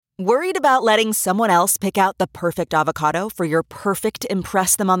Worried about letting someone else pick out the perfect avocado for your perfect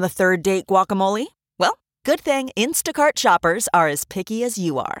impress them on the third date guacamole? Well, good thing Instacart shoppers are as picky as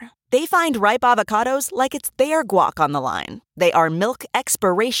you are. They find ripe avocados like it's their guac on the line. They are milk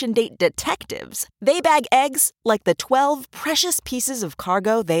expiration date detectives. They bag eggs like the 12 precious pieces of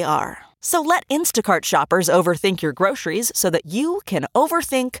cargo they are. So let Instacart shoppers overthink your groceries so that you can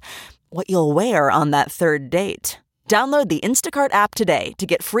overthink what you'll wear on that third date. Download the Instacart app today to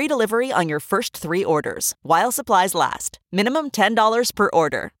get free delivery on your first 3 orders, while supplies last. Minimum $10 per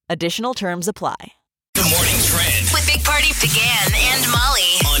order. Additional terms apply. The Morning Trend With Big Party began and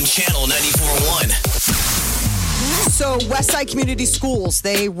Molly. on Channel 94.1. So Westside Community Schools,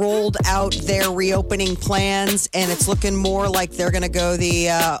 they rolled out their reopening plans, and it's looking more like they're going to go the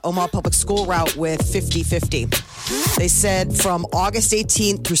Omaha Public School route with 50-50. They said from August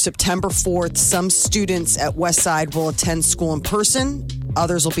 18th through September 4th, some students at Westside will attend school in person,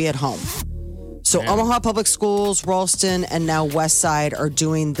 others will be at home. So Omaha Public Schools, Ralston, and now Westside are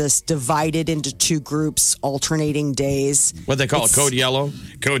doing this divided into 2 groups, alternating days. What they call it? Code Yellow?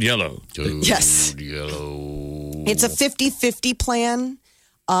 Code Yellow. Yes. Yellow. It's a 50-50 plan.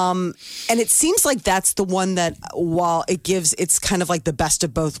 And it seems like that's the one that, while it's kind of like the best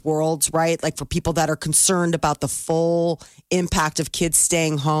of both worlds, right? Like for people that are concerned about the full impact of kids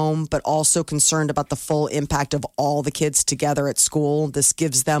staying home, but also concerned about the full impact of all the kids together at school. This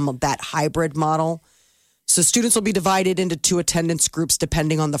gives them that hybrid model. So students will be divided into 2 attendance groups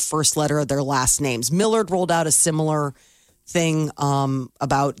depending on the first letter of their last names. Millard rolled out a similar thing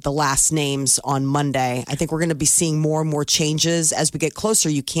about the last names on Monday. I think we're going to be seeing more and more changes as we get closer.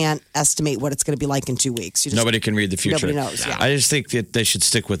 You can't estimate what it's going to be like in 2 weeks. Nobody can read the future. Nobody knows. Yeah. I just think that they should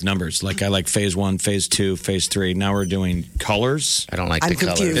stick with numbers. Like I like phase 1, phase 2, phase 3. Now we're doing colors. I don't like I'm the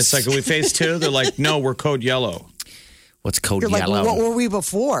colors. confused. It's like, are we phase 2? They're like, no, we're code yellow. What's code You're like, yellow? what were we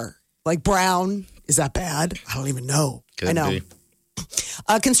before? Like brown? Is that bad? I don't even know. Could I know. be.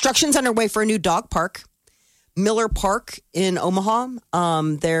 Construction's underway for a new dog park. Miller Park in Omaha.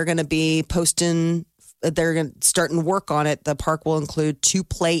 They're going to be they're going to starting work on it. The park will include 2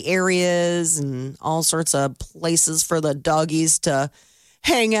 play areas and all sorts of places for the doggies to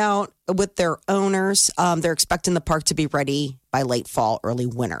hang out with their owners. They're expecting the park to be ready by late fall, early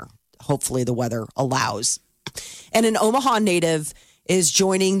winter. Hopefully the weather allows. And an Omaha native is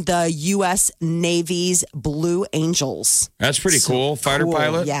joining the U.S. Navy's Blue Angels. That's pretty cool. Fighter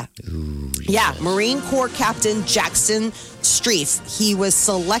pilot? Yeah. Yeah. Marine Corps Captain Jackson Streif. He was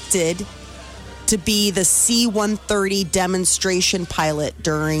selected to be the C-130 demonstration pilot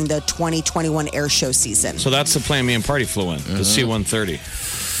during the 2021 air show season. So that's the plane me and Party flew in, the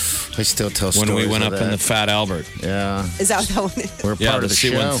C-130. I still tell When stories we went of up that. in the Fat Albert. Yeah. Is that what that one is? We're Yeah, part the of the show.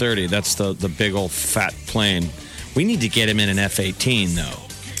 C-130. That's the big old fat plane. We need to get him in an F-18,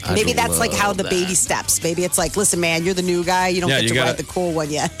 though. Maybe that's like how the love baby steps. Maybe it's like, listen, man, you're the new guy. You don't Yeah, get you to gotta- ride the cool one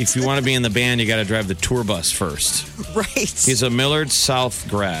yet. If you want to be in the band, you got to drive the tour bus first. Right. He's a Millard South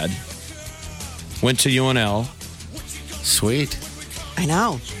grad. Went to UNL. Sweet. I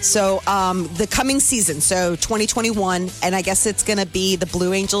know. So the coming season, so 2021, and I guess it's going to be the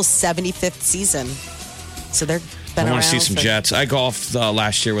Blue Angels' 75th season. So they're been I around. want to see some for- jets. I golfed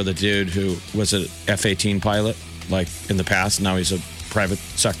last year with a dude who was an F-18 pilot, like in the past. Now he's a private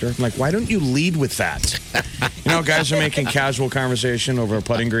sector. I'm like, why don't you lead with that? You know, guys are making casual conversation over a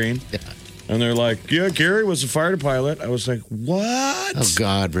putting green. And they're like, yeah, Gary was a fighter pilot. I was like, what? Oh,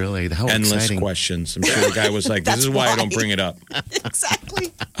 God, really? How Endless exciting. questions. I'm sure the guy was like, this That's is why I why. don't bring it up.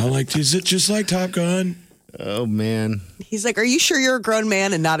 Exactly. I'm like, is it just like Top Gun? Oh, man. He's like, are you sure you're a grown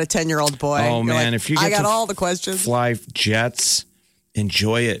man and not a 10-year-old boy? Oh, You're man, like, if you I get got to all the questions. Fly jets,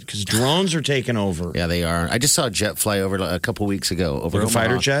 enjoy it, because drones are taking over. Yeah, they are. I just saw a jet fly over a couple weeks ago. Over Like a Omaha.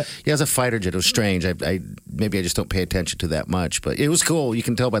 fighter jet? Yeah, it was a fighter jet. It was strange. Maybe I just don't pay attention to that much, but it was cool. You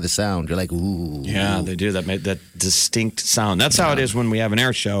can tell by the sound. You're like, ooh. Yeah, they do. That made that distinct sound. That's how it is when we have an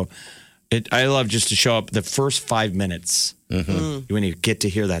air show. I love just to show up the first 5 minutes when you get to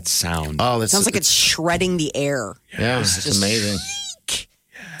hear that sound. Oh, that's Sounds like it's shredding the air. yeah, it's amazing.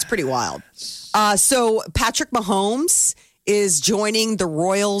 It's pretty wild. So Patrick Mahomes is joining the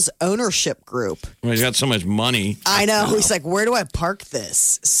Royals ownership group. He's got so much money. I know. He's like, where do I park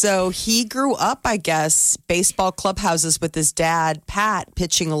this? So he grew up, I guess, baseball clubhouses with his dad, Pat,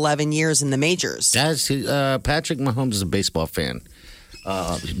 pitching 11 years in the majors. Patrick Mahomes is a baseball fan.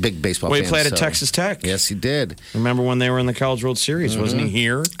 Big baseball Well, fan. he played at so- Texas Tech. Yes, he did. Remember when they were in the College World Series? Wasn't he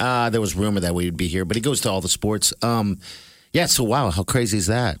here? There was rumor that we'd be here, but he goes to all the sports. Yeah, so wow, how crazy is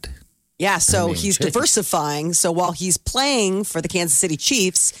that? Yeah, so I mean, he's geez. diversifying. So while he's playing for the Kansas City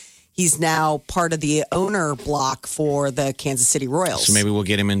Chiefs, he's now part of the owner block for the Kansas City Royals. So maybe we'll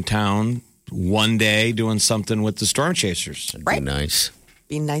get him in town one day doing something with the Storm Chasers. That'd Right. be nice.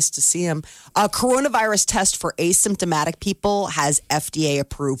 Be nice to see him. A coronavirus test for asymptomatic people has FDA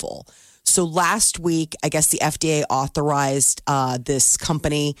approval. So last week, I guess the FDA authorized this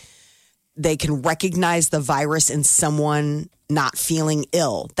company. They can recognize the virus in someone not feeling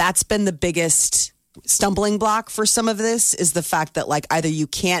ill. That's been the biggest stumbling block for some of this, is the fact that like either you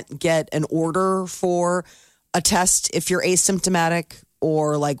can't get an order for a test if you're asymptomatic,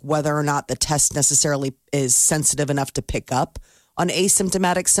 or like whether or not the test necessarily is sensitive enough to pick up on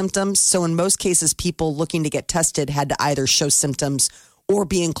asymptomatic symptoms. So in most cases, people looking to get tested had to either show symptoms or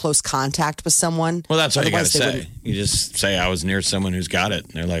be in close contact with someone. Well, that's all you got to Otherwise, they say. You just say, I was near someone who's got it.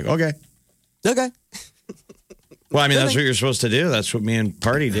 And they're like, okay. Okay. Well, I mean, that's what you're supposed to do. That's what me and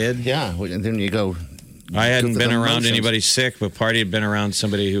Party did. Yeah, and then you go. I hadn't Go been through the around motions. anybody sick, but Party had been around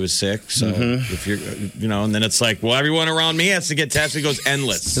somebody who was sick. So if you're, and then it's like, well, everyone around me has to get tested. It goes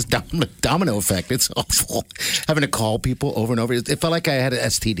endless. This domino effect. It's awful. Having to call people over and over. It felt like I had an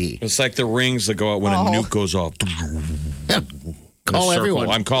STD. It's like the rings that go out when a nuke goes off. Call Circle. everyone.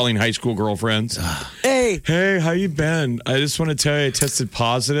 I'm calling high school girlfriends. Hey. Hey, how you been? I just want to tell you I tested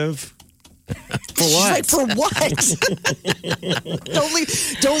positive. For what? Like, for what?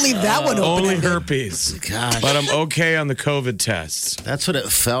 don't leave that one open. Only herpes. Gosh. But I'm okay on the COVID tests. That's what it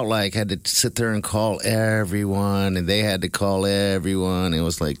felt like. I had to sit there and call everyone, and they had to call everyone. It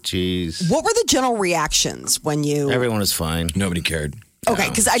was like, geez. What were the general reactions when you? Everyone was fine. Nobody cared. Okay,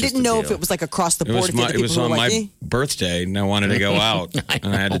 because I it's just didn't a know if deal. it was like across the It board. was, if you my, had it people was who were on like, my "Eh." birthday, and I wanted to go out.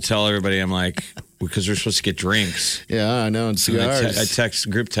 And I had to tell everybody, I'm like, because we're supposed to get drinks. Yeah, I know. And And cigars. I text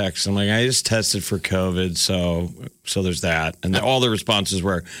group text. I'm like, I just tested for COVID, so there's that. And all the responses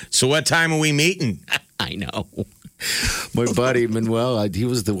were, so what time are we meeting? I know. My buddy Manuel, he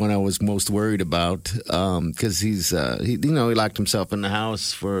was the one I was most worried about because he locked himself in the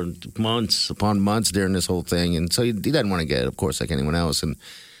house for months upon months during this whole thing, and so he didn't want to get it, of course, like anyone else. And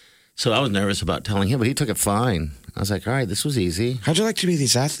so I was nervous about telling him, but he took it fine. I was like, all right, this was easy. How'd you like to be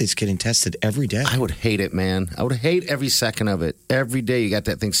these athletes getting tested every day? I would hate it, man. I would hate every second of it. Every day you got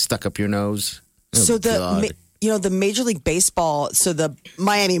that thing stuck up your nose. Oh, So God. the Major League Baseball, so the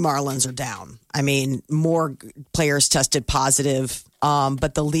Miami Marlins are down. I mean, more players tested positive,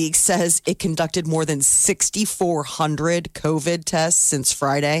 but the league says it conducted more than 6,400 COVID tests since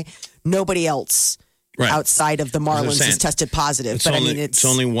Friday. Nobody else outside of the Marlins saying. has tested positive. It's But only, I mean, it's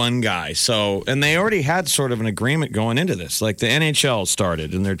only one guy. So, and they already had sort of an agreement going into this. Like the NHL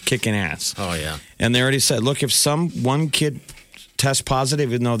started, and they're kicking ass. Oh, yeah. And they already said, look, if one kid tests positive,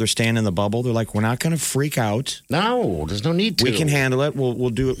 even though they're staying in the bubble, they're like, we're not going to freak out. No, there's no need to. We can handle it. We'll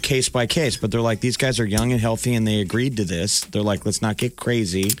do it case by case. But they're like, these guys are young and healthy, and they agreed to this. They're like, let's not get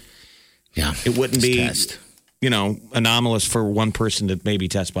crazy. Yeah. It wouldn't Just be, test. anomalous for one person to maybe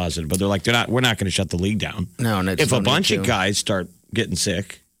test positive. But they're like, we're not going to shut the league down. No, and it's If a no bunch need of to. guys start getting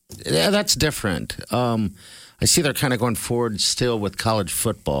sick, Yeah, that's different. I see they're kind of going forward still with college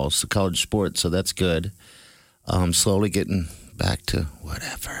football, so college sports, so that's good. Slowly getting back to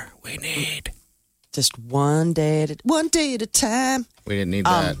whatever we need. just one day at a time. We didn't need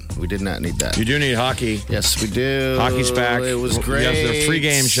that. We did not need that. you do need hockey. Yes, we do. Hockey's back. It was great. Yes, there were 3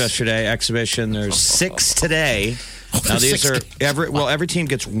 games yesterday, exhibition. There's 6 today. Now these 6 are games. every team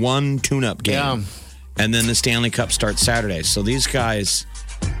gets one tune-up game, Yeah. and then the Stanley Cup starts Saturday. So these guys,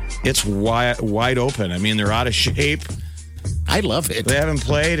 it's wide open. I mean, they're out of shape. I love it. They haven't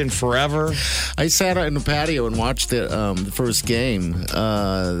played in forever. I sat out in the patio and watched the first game.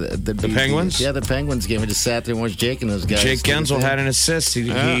 The Penguins? Yeah, the Penguins game. I just sat there and watched Jake and those guys. Jake Gensel had an assist.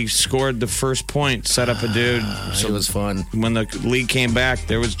 He scored the first point, set up a dude. It was fun. When the league came back,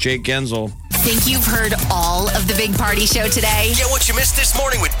 there was Jake Gensel. Think you've heard all of the Big Party Show today? Get what you missed this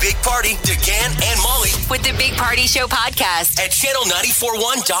morning with Big Party, DeGan, and Molly With the Big Party Show podcast. at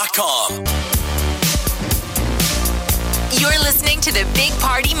channel941.com. You're listening to the Big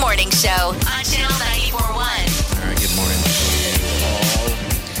Party Morning Show on Channel 94.1. All right, good morning.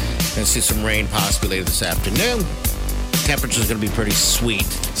 Gonna see some rain possibly later this afternoon. Temperature's gonna be pretty sweet.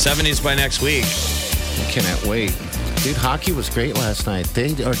 70s by next week. I cannot wait. Dude, hockey was great last night.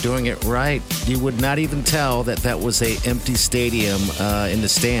 They are doing it right. You would not even tell that was a empty stadium in the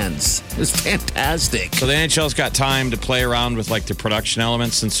stands. It was fantastic. So the NHL's got time to play around with like the production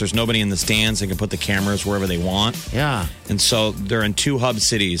elements since there's nobody in the stands. They can put the cameras wherever they want. Yeah. And so they're in 2 hub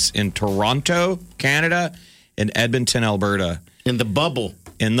cities in Toronto, Canada, and Edmonton, Alberta. In the bubble.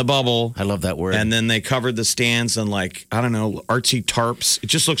 in the bubble. I love that word. And then they covered the stands in like, I don't know, artsy tarps. It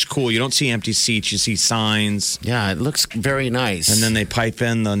just looks cool. You don't see empty seats. You see signs. Yeah, it looks very nice. And then they pipe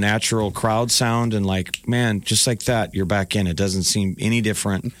in the natural crowd sound and like, man, just like that, you're back in. It doesn't seem any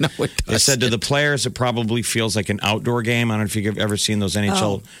different. No, it doesn't. They said to the players, it probably feels like an outdoor game. I don't know if you've ever seen those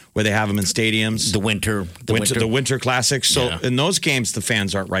NHL where they have them in stadiums. The winter classics. So Yeah. in those games, the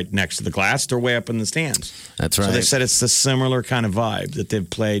fans aren't right next to the glass. They're way up in the stands. That's right. So they said it's the similar kind of vibe that they've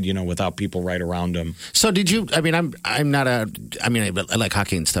played, without people right around them. So did you? I mean, I'm not a. I mean, I like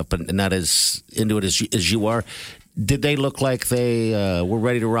hockey and stuff, but not as into it as you are. Did they look like they were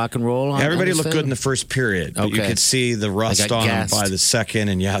ready to rock and roll? Everybody on this looked thing? good in the first period, but you Okay. could see the rust got on them gassed. by the second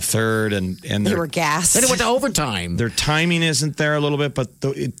and third, and They were gassed. Then it went to overtime. their timing isn't there a little bit, but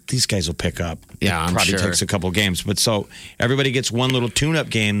these guys will pick up. Yeah, it I'm probably sure. takes a couple games, but so everybody gets one little tune-up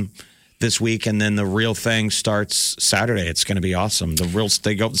game this week, and then the real thing starts Saturday. It's going to be awesome.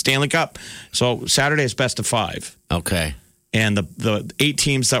 They go Stanley Cup. So Saturday is best of 5, Okay. and the 8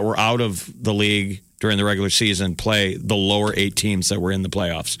 teams that were out of the league during the regular season play the lower 8 teams that were in the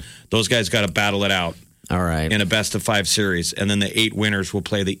playoffs. Those guys got to battle it out All right. in a best of 5 series, and then the 8 winners will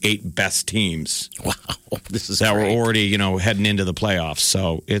play the 8 best teams Wow. This is that great. were already, heading into the playoffs.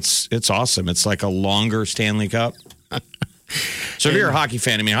 So it's awesome. It's like a longer Stanley Cup. So if you're a hockey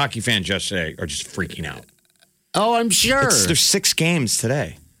fan, hockey fans yesterday are just freaking out. Oh, I'm sure. There's 6 games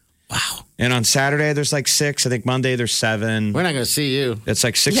today. Wow. And on Saturday there's like 6. I think Monday there's 7. We're not going to see you. It's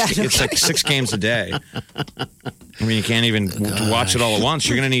like 6. Yeah, no It's like 6 games a day. I mean, you can't even watch it all at once.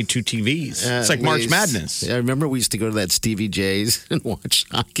 You're going to need 2 TVs. It's like March Madness. I remember we used to go to that Stevie J's and watch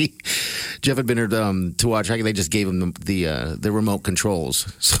hockey. Jeff had been there to watch hockey. They just gave him the remote controls.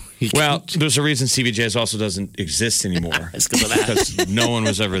 So Well, there's a reason CBJ's also doesn't exist anymore. It's 'cause of that. Because no one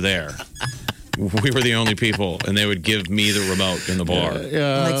was ever there. We were the only people, and they would give me the remote in the bar.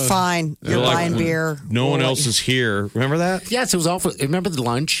 I'm like, fine, you're They're like, buying beer. No one We'll else is here. Remember that? Yes, it was awful. Remember the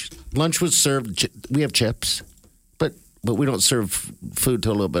lunch? Lunch was served. We have chips, but we don't serve food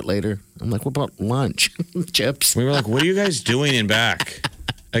till a little bit later. I'm like, what about lunch? Chips. We were like, what are you guys doing in back?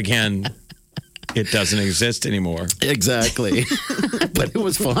 Again, it doesn't exist anymore. Exactly. But it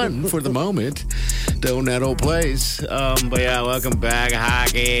was fun for the moment to own that old place. But yeah, welcome back,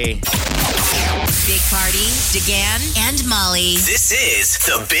 hockey. Big Party, DeGan, and Molly This is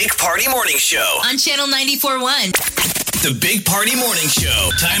the Big Party Morning Show. on Channel 94.1. The Big Party Morning Show.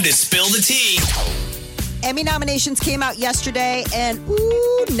 Time to spill the tea. Emmy nominations came out yesterday, and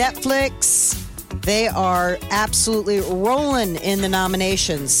Netflix, they are absolutely rolling in the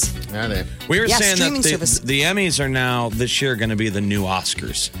nominations. Are they? We were Yeah, saying streaming that service. the Emmys are now this year going to be the new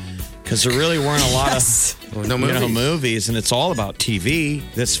Oscars because there really weren't a lot Yes. Well, no of movies. movies, and it's all about TV.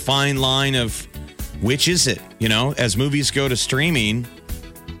 This fine line of which is it? As movies go to streaming,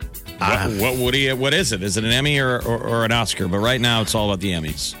 what is it? Is it an Emmy or an Oscar? But right now, it's all about the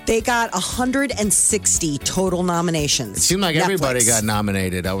Emmys. They got 160 total nominations. It seemed like everybody Netflix. got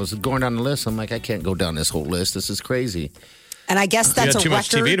nominated. I was going down the list. I'm like, I can't go down this whole list. This is crazy. And I guess You that's had a too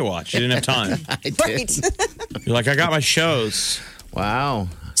much record. TV to watch. You didn't have time. I did. Right. You're like, I got my shows. Wow.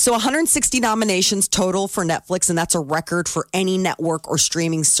 So 160 nominations total for Netflix, and that's a record for any network or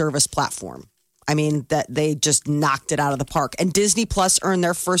streaming service platform. I mean, that they just knocked it out of the park. And Disney Plus earned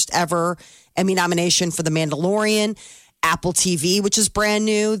their first ever Emmy nomination for The Mandalorian. Apple TV, which is brand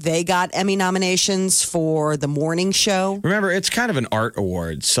new, they got Emmy nominations for The Morning Show. Remember, it's kind of an art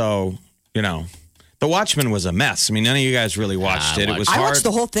award. So, The Watchmen was a mess. I mean, none of you guys really watched it. It was I hard. watched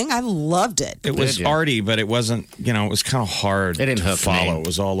the whole thing. I loved it. It was Did you? arty, but it wasn't, it was kind of hard It didn't to hook follow. me. It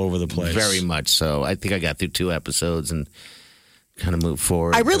was all over the place. Very much so. I think I got through 2 episodes and kind of moved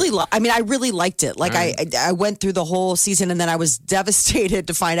forward. I really liked it. Like I went through the whole season, and then I was devastated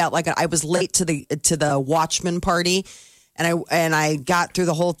to find out. Like I was late to the Watchmen party, and I got through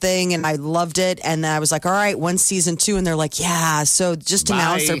the whole thing, and I loved it. And then I was like, all right, when's season 2? And they're like, yeah. So just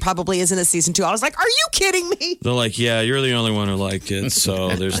announced there probably isn't a season 2. I was like, are you kidding me? They're like, yeah, you're the only one who liked it. So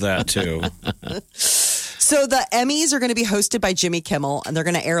there's that too. So the Emmys are going to be hosted by Jimmy Kimmel, and they're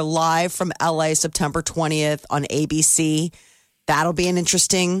going to air live from LA September 20th on ABC. That'll be an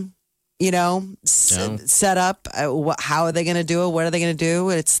interesting, setup. How are they going to do it? What are they going to do?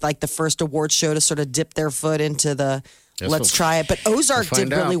 It's like the first award show to sort of dip their foot into the let's we'll- try it. But Ozark we'll did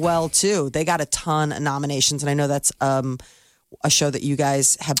find really out. well too. They got a ton of nominations, and I know that's a show that you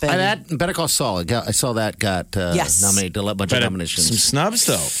guys have been. Better Call Saul. I saw that got Yes. nominated a bunch of But nominations. some snubs,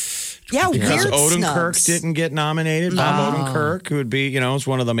 though. Yeah, Because weird Odenkirk snubs. didn't get nominated. Bob Odenkirk, who would be, is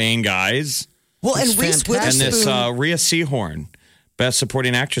one of the main guys. Well, and It's Reese fantastic. And Witherspoon. this Rhea Seehorn, Best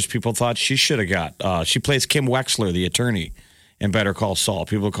Supporting Actress, people thought she should have got. She plays Kim Wexler, the attorney and Better Call Saul.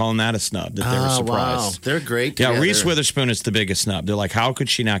 People are calling that a snub, that they were surprised. Wow. They're great Yeah, together. Reese Witherspoon is the biggest snub. They're like, how could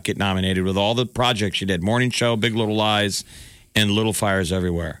she not get nominated with all the projects she did? Morning Show, Big Little Lies, and Little Fires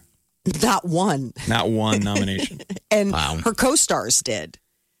Everywhere. Not one. Not one nomination. And her co-stars did.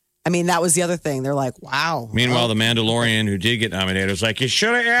 I mean, that was the other thing. They're like, wow. Meanwhile, The Mandalorian, who did get nominated, was like, you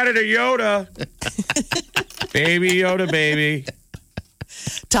should have added a Yoda. Baby Yoda, baby.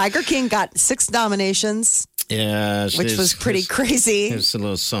 Tiger King got 6 nominations, Yeah, which was pretty crazy. Here's a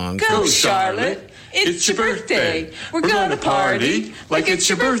little song. Go, Charlotte. It's your birthday. We're gonna party like it's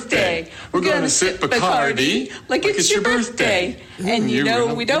your birthday. We're gonna sip Bacardi like it's your birthday. And you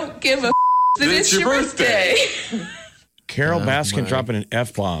know we don't give a that it's your birthday. Carol Baskin dropping an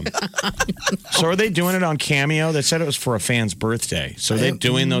F-bomb. So are they doing it on Cameo? They said it was for a fan's birthday. So are they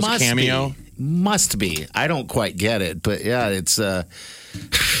doing those Must Cameo? Must be. I don't quite get it, but yeah, it's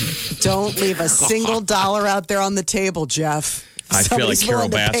Don't leave a single dollar out there on the table, Jeff. I feel like Somebody's Carol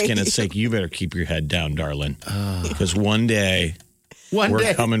willing to pay. Baskin is like, you better keep your head down, darling. Because one day, one we're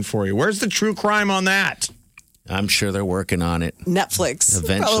day. coming for you. Where's the true crime on that? I'm sure they're working on it. Netflix.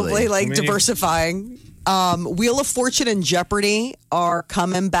 Eventually. Probably you- diversifying. Wheel of Fortune and Jeopardy are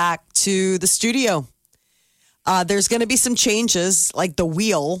coming back to the studio. There's going to be some changes, like the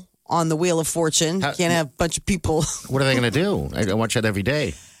wheel on the Wheel of Fortune. How- Can't have a bunch of people. What are they going to do? I watch that every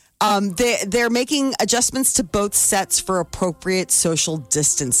day. They're making adjustments to both sets for appropriate social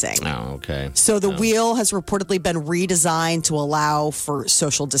distancing. Oh, okay. So the wheel has reportedly been redesigned to allow for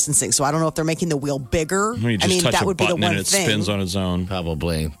social distancing. So I don't know if they're making the wheel bigger. You just I mean, touch that a would be the button one and it thing. spins on its own.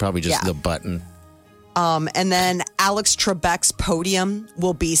 Probably just Yeah. the button. And then Alex Trebek's podium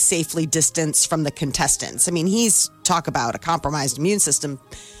will be safely distanced from the contestants. I mean, he's talk about a compromised immune system.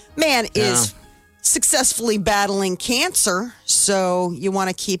 Man is successfully battling cancer, so you want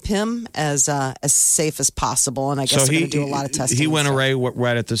to keep him as safe as possible. And I guess they're going to do a lot of testing. He went and away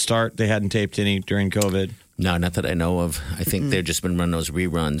right at the start. They hadn't taped any during COVID. No, not that I know of. I think they've just been running those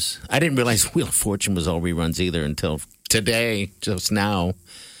reruns. I didn't realize Wheel of Fortune was all reruns either until today, just now.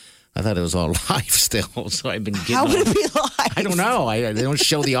 I thought it was all live still, so I've been getting. How would it be live? I don't know. They don't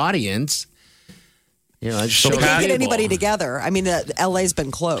show the audience. You know, I just So show They the can't get people. anybody together. I mean, LA's been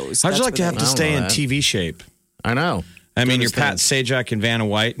closed. How'd you That's like to where have to I don't stay know in that. TV shape? I know. I mean, you're Understand. Pat Sajak and Vanna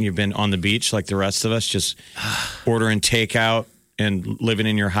White, and you've been on the beach like the rest of us, just ordering takeout and living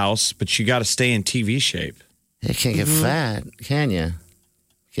in your house. But you got to stay in TV shape. You can't get fat, can you?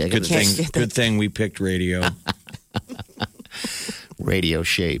 Yeah, Good Can't thing. get Good thing we picked radio. radio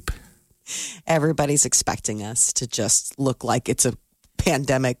shape. everybody's expecting us to just look like it's a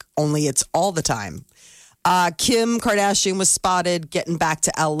pandemic, only it's all the time. Kim Kardashian was spotted getting back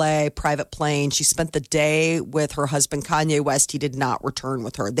to LA, private plane. She spent the day with her husband, Kanye West. He did not return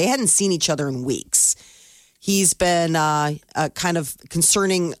with her. They hadn't seen each other in weeks. He's been kind of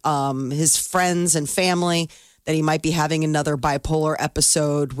concerning his friends and family that he might be having another bipolar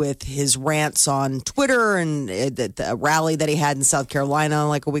episode with his rants on Twitter and the rally that he had in South Carolina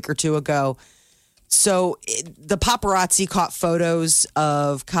like a week or two ago. So the paparazzi caught photos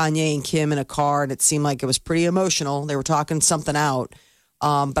of Kanye and Kim in a car, and it seemed like it was pretty emotional. They were talking something out.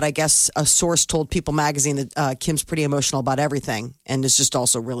 But I guess a source told People magazine that Kim's pretty emotional about everything and is just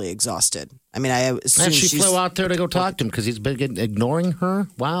also really exhausted. I mean, I assume And she she's... flew out there to go talk to him because he's been ignoring her.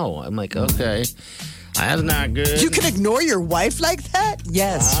 Wow. I'm like, okay. That's not good. You can ignore your wife like that?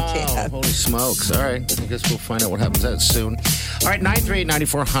 Yes, you Wow, can. holy smokes. All right. I guess we'll find out what happens that soon. All right,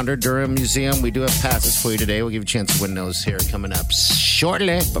 938-9400 Durham Museum. We do have passes for you today. We'll give you a chance to win those here coming up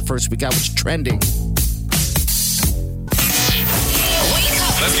shortly. But first, we got what's trending.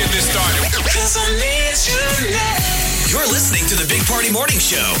 Let's get this started. You're listening to the Big Party Morning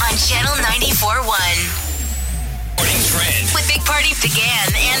Show. On Channel 94.1. Morning Trend With Big Party began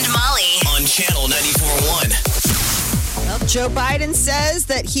and Molly. on Channel 94.1. Well, Joe Biden says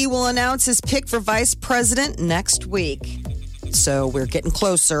that he will announce his pick for vice president next week. So we're getting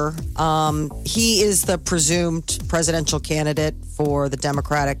closer. He is the presumed presidential candidate for the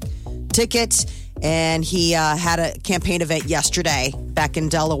Democratic ticket. And he had a campaign event yesterday back in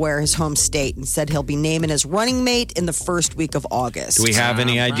Delaware, his home state, and said he'll be naming his running mate in the first week of August. Do we have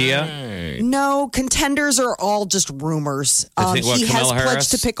any idea? No, contenders are all just rumors. I think, what, he has Kamala Harris?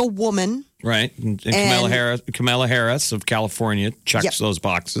 pledged to pick a woman. Right. And And- Kamala Harris of California checks Yep. those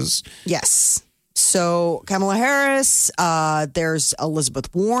boxes. Yes. So Kamala Harris, there's Elizabeth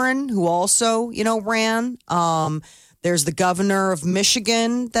Warren, who also, ran. There's the governor of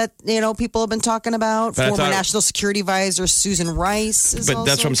Michigan that, people have been talking about. But I Former thought- National Security Advisor Susan Rice is But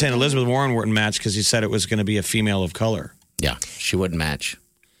that's also- what I'm saying. Elizabeth Warren wouldn't match because he said it was going to be a female of color. Yeah, she wouldn't match.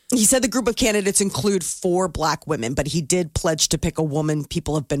 He said the group of candidates include 4 black women, but he did pledge to pick a woman.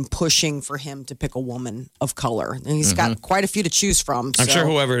 People have been pushing for him to pick a woman of color. And he's got quite a few to choose from. I'm so- sure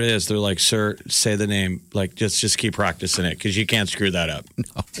whoever it is, they're like, sir, say the name. Like, just keep practicing it because you can't screw that up.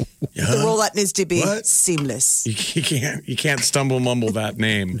 The rollout needs to be What? seamless. You can't stumble mumble that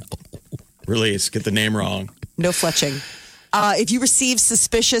name. Release, get the name wrong. No fletching. If you receive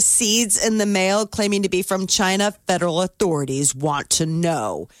suspicious seeds in the mail claiming to be from China, federal authorities want to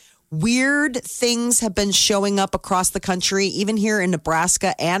know. Weird things have been showing up across the country, even here in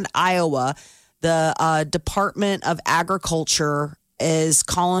Nebraska and Iowa. The Department of Agriculture is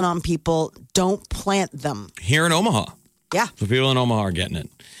calling on people, don't plant them. Here in Omaha. Yeah. The people in Omaha are getting it.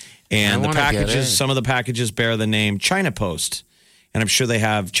 And I the wanna get it. packages, some of the packages bear the name China Post. And I'm sure they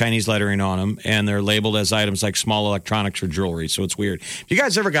have Chinese lettering on them. And they're labeled as items like small electronics or jewelry. So it's weird. You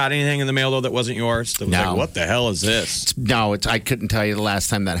guys ever got anything in the mail, though, that wasn't yours? That was No. like, what the hell is this? No, I couldn't tell you the last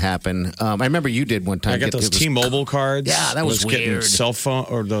time that happened. I remember you did one time. I got those T-Mobile cards. Yeah, that was getting weird. cell phone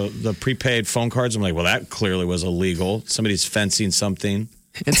or the prepaid phone cards. I'm like, well, that clearly was illegal. Somebody's fencing something.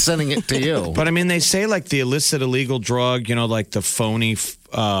 and sending it to you. But I mean, they say like the illicit illegal drug, like the phony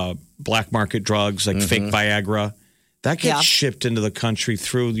black market drugs, like fake Viagra, that gets shipped into the country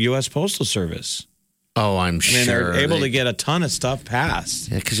through the U.S. Postal Service. Oh, I'm I mean, sure. they're able to get a ton of stuff passed.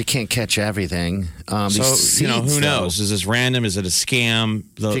 Yeah, because you can't catch everything. So, These who seeds, knows? Is this random? Is it a scam?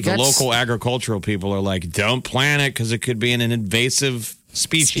 The you got local agricultural people are like, don't plant it because it could be an invasive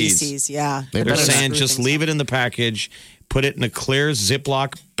species. Yeah. They They're better saying Screw just things leave up. it in the package, put it in a clear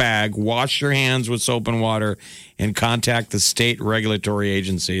Ziploc bag, wash your hands with soap and water, and contact the state regulatory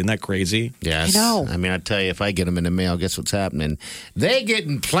agency. Isn't that crazy? Yes. I know. I mean, I tell you, if I get them in the mail, guess what's happening? They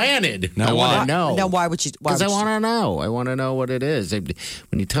getting planted. Now I why? want to know. Now, why would you? Because I want to know. I want to know what it is.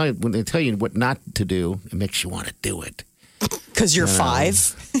 When they tell you what not to do, it makes you want to do it. Because you're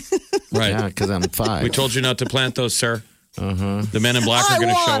 5. Right. Yeah, because I'm 5. We told you not to plant those, sir. The men in black are going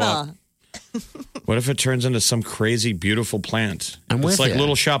to show up. What if it turns into some crazy, beautiful plant? I'm it's with like ya.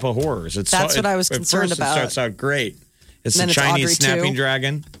 Little Shop of Horrors. That's what I was concerned at about. first It starts out great. It's Then a it's Chinese Audrey, snapping too.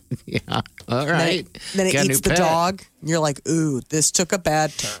 dragon. Yeah. All right. Then it Got a new eats the pet. dog. And you're like, ooh, this took a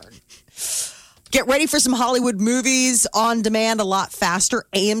bad turn. Get ready for some Hollywood movies on demand a lot faster.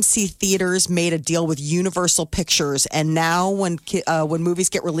 AMC Theaters made a deal with Universal Pictures, and now when movies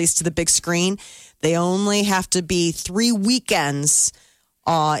get released to the big screen, they only have to be 3 weekends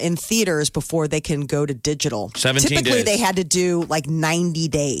in theaters before they can go to digital. 17 Typically, days. they had to do like 90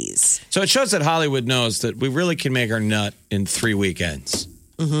 days. So it shows that Hollywood knows that we really can make our nut in 3 weekends.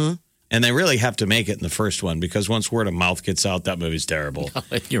 Mm-hmm. And they really have to make it in the first one because once word of mouth gets out, that movie's terrible.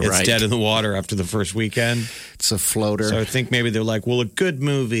 You're it's right. dead in the water after the first weekend. It's a floater. So I think maybe they're like, well, a good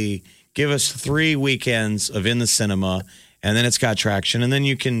movie, give us 3 weekends of in the cinema, and then it's got traction, and then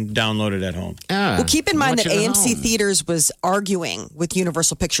you can download it at home. Yeah. Well, keep in mind Watch that it at AMC home. Theaters was arguing with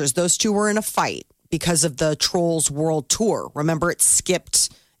Universal Pictures. Those two were in a fight because of the Trolls World Tour. Remember, it skipped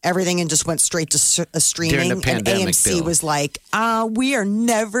everything and just went straight to streaming. During the And pandemic, AMC Bill. was like, we are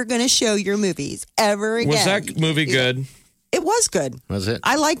never going to show your movies ever again. Was that movie good? It was good. Was it?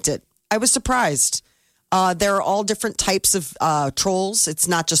 I liked it. I was surprised. There are all different types of trolls. It's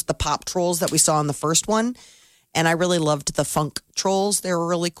not just the pop trolls that we saw in the first one. And I really loved the funk trolls. They were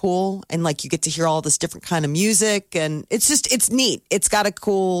really cool. And like you get to hear all this different kind of music. And it's neat. It's got a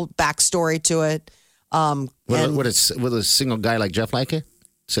cool backstory to it. Would a single guy like Jeff like it?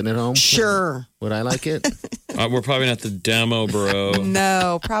 Sitting at home? Sure. Would I like it? We're probably not the demo, bro.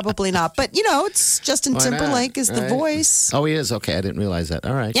 No, probably not. But, it's Justin Why not? Timberlake is the Right. voice. Oh, he is? Okay, I didn't realize that.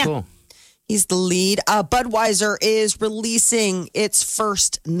 All right, Yeah. cool. He's the lead. Budweiser is releasing its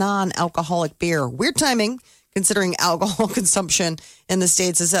first non-alcoholic beer. Weird timing, considering alcohol consumption in the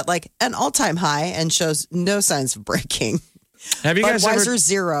States is at like an all-time high and shows no signs of breaking. Have you guys Budweiser ever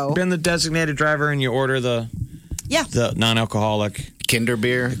Zero. been the designated driver and you order the Yeah. non-alcoholic? Kinder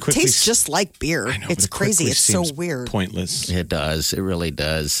beer? Quickly Tastes just like beer. I know, but It's it crazy. quickly It's so seems weird. Pointless. It does. It really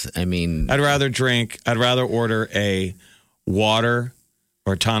does. I mean, I'd rather order a water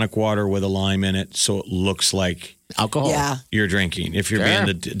or tonic water with a lime in it so it looks like alcohol. Yeah. you're drinking. If you're Sure. being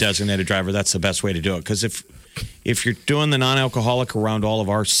the designated driver, that's the best way to do it. Because if you're doing the non-alcoholic around all of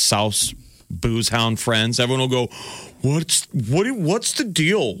our South booze hound friends, everyone will go, what's the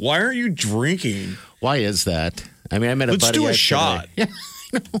deal? Why aren't you drinking? Why is that? I mean, I met a Let's buddy do a yesterday. shot. Yeah.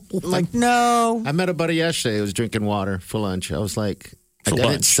 Like, no. I met a buddy yesterday who was drinking water for lunch. I was like, I For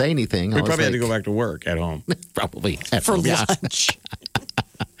didn't lunch. say anything. We I was probably had to like, go back to work at home. Probably. at For home, yeah. lunch.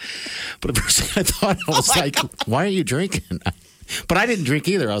 But the first thing I thought, I was like, why are you drinking? But I didn't drink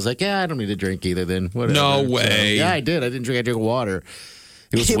either. I was like, yeah, I don't need to drink either then. Whatever. No So, way. yeah, I did. I didn't drink. I drank water.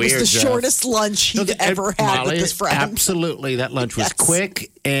 It was It weird, was the Jeff. shortest lunch he'd ever had Molly, with his friend. Absolutely. That lunch was Yes. quick,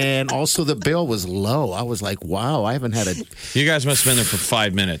 and also the bill was low. I was like, wow, I haven't had a You guys must have been there for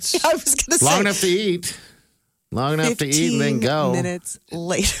 5 minutes. I was going to say. long enough to eat. Long enough to eat and then 15 go. minutes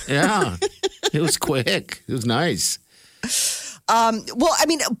later. Yeah. It was quick. It was nice. Well, I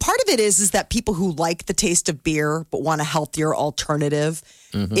mean, part of it is that people who like the taste of beer but want a healthier alternative.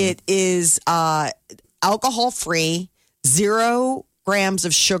 Mm-hmm. It is alcohol free, 0 grams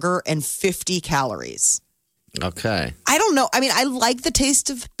of sugar, and 50 calories. Okay. I don't know. I mean, I like the taste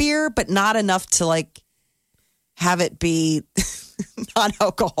of beer, but not enough to like have it be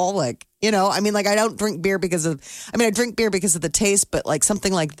non-alcoholic. You know, I mean, like I don't drink beer because of. I mean, I drink beer because of the taste, but like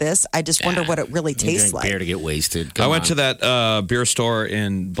something like this, I just wonder what it really You tastes drink like. beer to get wasted. I Come went on. to that beer store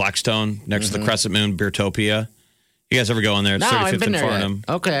in Blackstone next to the Crescent Moon, Beertopia. You guys ever go in there? It's No, I 35th haven't been and there yet. Farnham.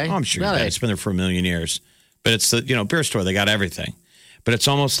 Okay. Oh, I'm sure Really? it's been there for a million years. But it's the beer store. They got everything. But it's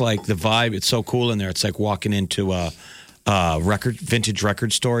almost like the vibe. It's so cool in there. It's like walking into a vintage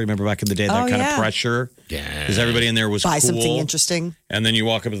record store. Remember back in the day, that Oh, kind yeah. of pressure? Yeah. Because everybody in there was Buy cool. something interesting. And then you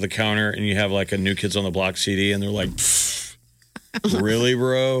walk up to the counter and you have like a New Kids on the Block CD, and they're like, really,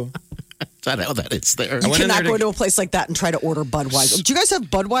 bro? I know that it's there. I You went in cannot there go to- to a place like that and try to order Budweiser. Do you guys have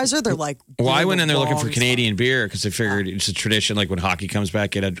Budweiser? They're like. Well, I went in there looking wrong for Canadian beer because I figured it's a tradition. Like when hockey comes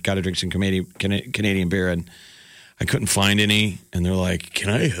back, you got to drink some Canadian beer, and I couldn't find any. And they're like, "Can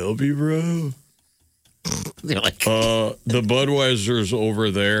I help you, bro?" They're like, The Budweiser's over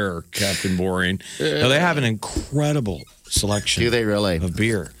there, Captain Boring. No, they have an incredible selection. do they really? of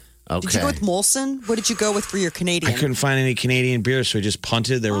beer? Okay. Did you go with Molson? What did you go with for your I Canadian? couldn't find any Canadian beer, so I just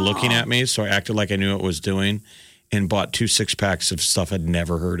punted. They were looking at me, so I acted like I knew what I was doing, and bought 2 6-packs of stuff I'd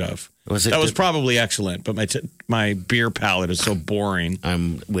never heard of. Was it that was the- probably excellent, but my beer palate is so boring.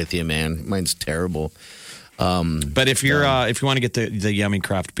 I'm with you, man. Mine's terrible. But if you want to get the yummy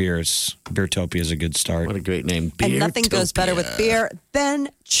craft beers, Beertopia is a good start. What a great name. And nothing goes better with Beertopia. beer than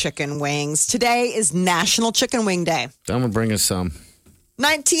chicken wings. Today is National Chicken Wing Day. I'm going to bring us some.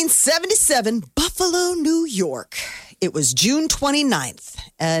 1977, Buffalo, New York. It was June 29th,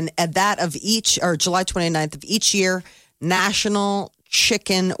 and at that of each, or July 29th of each year, National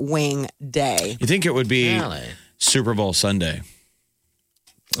Chicken Wing Day. You think it would be Really? Super Bowl Sunday?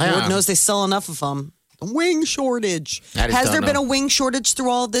 Lord knows they sell enough of them. Wing shortage. I just Has don't there been know. a wing shortage through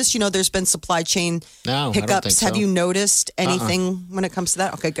all of this? You know, there's been supply chain No, I don't hiccups. think so. Have you noticed anything when it comes to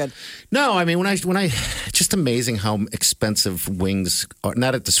that? Okay, good. No, I mean when I it's just amazing how expensive wings are.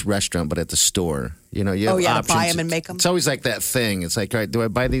 Not at this restaurant, but at the store. You know, you have Oh, yeah, to options. buy 'em and make 'em. It's always like that thing. It's like, all right, do I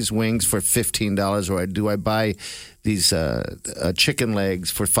buy these wings for $15, or do I buy these chicken legs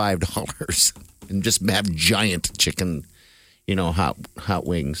for $5 and just have giant chicken, hot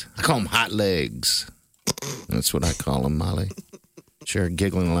wings? I call them hot legs. That's what I call them, Molly. Sure,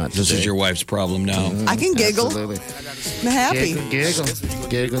 giggling a lot. This today. is your wife's problem now. I can giggle. Absolutely. I'm happy. Giggle.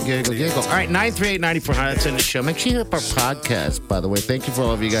 All right, 938-9400. That's in the show. Make sure you hit up our podcast, by the way. Thank you for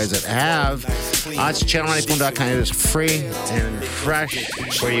all of you guys that have. It's channel94.com. It is free and fresh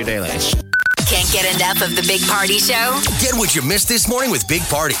for you daily. Can't get enough of the Big Party Show Get what you missed this morning with Big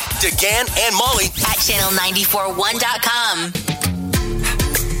Party, DeGan and Molly. at channel941.com.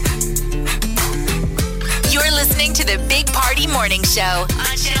 You're listening to the Big Party Morning Show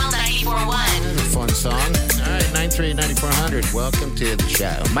on channel 941. A fun song. All right, 938-9400. Welcome to the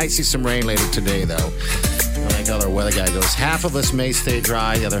show. Might see some rain later today, though. Like how our weather guy goes, half of us may stay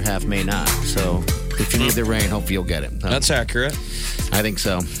dry, the other half may not. So if you need the rain, hopefully you'll get it. That's accurate. I think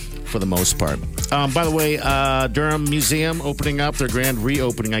so, for the most part. By the way, Durham Museum opening up, their grand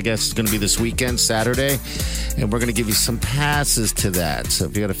reopening, I guess, is going to be this weekend, Saturday. And we're going to give you some passes to that. So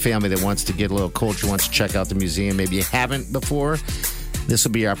if you got a family that wants to get a little culture, wants to check out the museum, maybe you haven't before, this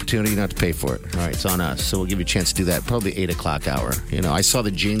will be your opportunity. You don't have to pay for it. All right, it's on us. So we'll give you a chance to do that, probably 8 o'clock hour. I saw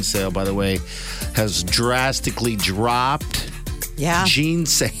the jean sale, by the way, has drastically dropped. Yeah. Jean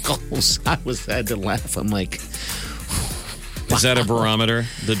sales. I had to laugh. I'm like, Is that a barometer?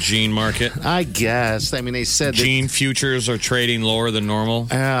 The jean market? I guess. I mean, they said that, Jean futures are trading lower than normal.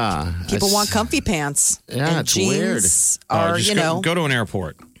 yeah. People want comfy pants. Yeah, and it's jeans are, Just go to an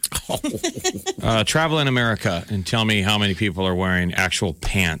airport. Travel in America and tell me how many people are wearing actual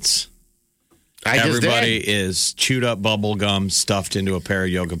pants. I just Everybody did. is chewed up bubble gum stuffed into a pair of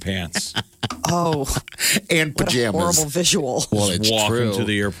yoga pants. Oh, And what a pajamas. horrible visual. Well, Just it's walking true. to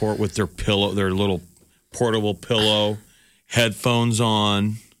the airport with their pillow, their little portable pillow, headphones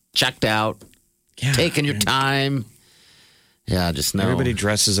on. Checked out. Yeah, Taking your time. Yeah, just know. Everybody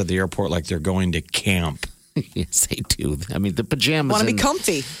dresses at the airport like they're going to camp. Yes, they do. I mean, the pajamas. Want to be and-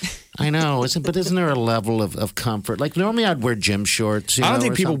 comfy. I know, but isn't there a level of comfort? Like normally I'd wear gym shorts. I don't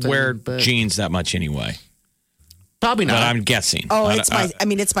think or people something, wear but jeans that much anyway. Probably not. But I'm guessing. Oh,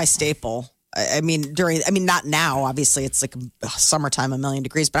 it's my staple. I mean, not now. Obviously, it's like summertime, 1,000,000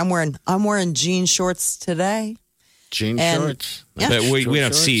 degrees. But I'm wearing jean shorts today. Jean And- shorts. Yeah. But we don't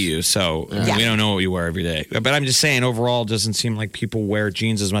Shorts. see you, so we don't know what you wear every day. But I'm just saying, overall, it doesn't seem like people wear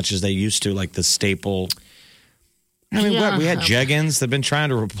jeans as much as they used to, like the staple. I mean, Yeah. we had jeggings. They've been trying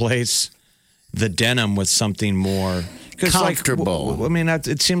to replace the denim with something more Comfortable.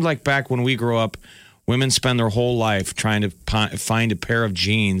 It seemed like back when we grew up, women spend their whole life trying to find a pair of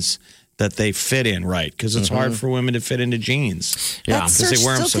jeans that they fit in right, because it's hard for women to fit into jeans. Yeah, That because search they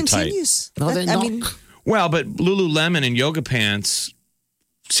wear them still so tight. continues. No, they I don't. mean, Well, but Lululemon and yoga pants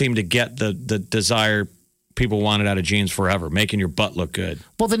seem to get the desire people wanted out of jeans forever, making your butt look good.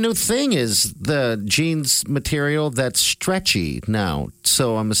 Well, the new thing is the jeans material that's stretchy now.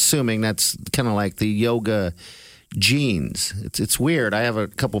 So I'm assuming that's kind of like the yoga jeans. It's weird. I have a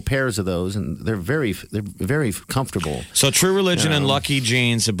couple pairs of those, and they're very comfortable. So True Religion and Lucky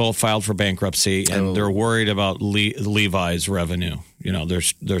Jeans have both filed for bankruptcy, and they're worried about Levi's revenue. You know,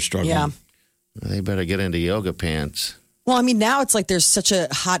 they're struggling. yeah. They better get into yoga pants. Well, I mean, now it's like there's such a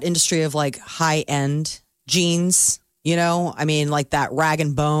hot industry of like high end jeans. You know, I mean, like that Rag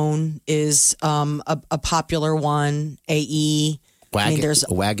and Bone is a popular one. AE. I mean, there's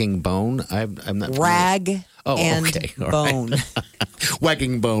Wagging Bone. I'm not familiar. Rag and okay. All right. Bone.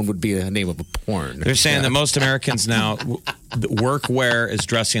 Wagging Bone would be the name of a porn. They're saying that most Americans now, workwear is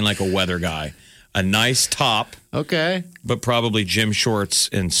dressing like a weather guy. A nice top, Okay. but probably gym shorts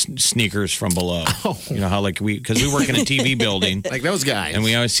and sneakers from below. You know how because we work in a TV building. Like those guys. And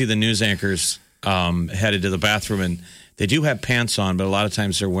we always see the news anchors headed to the bathroom, and they do have pants on, but a lot of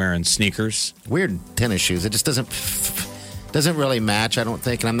times they're wearing sneakers. Weird tennis shoes. It just doesn't really match, I don't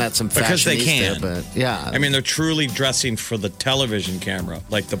think. And I'm not some Because they fashionista, can. but yeah. I mean, they're truly dressing for the television camera,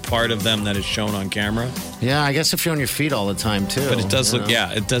 like the part of them that is shown on camera. Yeah, I guess if you're on your feet all the time too. But it does you look,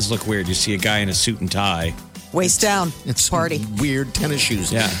 know? it does look weird. You see a guy in a suit and tie. Waist down. It's party. Weird tennis shoes.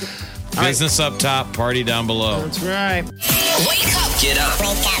 Yeah. Business up top, party down below. That's right. Wake up Get up.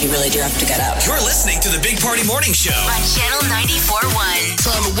 You really do have to get up. You're listening to the Big Party Morning Show. On Channel 94.1.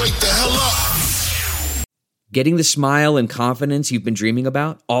 Time to wake the hell up. Getting the smile and confidence you've been dreaming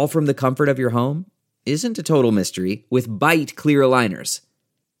about, all from the comfort of your home, isn't a total mystery with Byte clear aligners.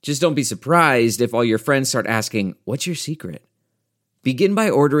 Just don't be surprised if all your friends start asking, "What's your secret?" Begin by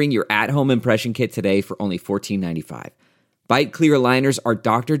ordering your at-home impression kit today for only $14.95. Byte clear aligners are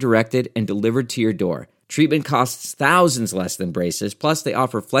doctor-directed and delivered to your door. Treatment costs thousands less than braces, plus they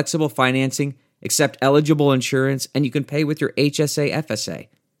offer flexible financing, accept eligible insurance, and you can pay with your HSA FSA.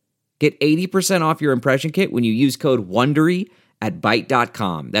 Get 80% off your impression kit when you use code WONDERY at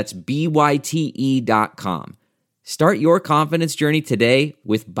Byte.com. That's BYTE.com. Start your confidence journey today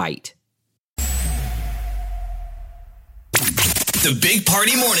with Byte. The Big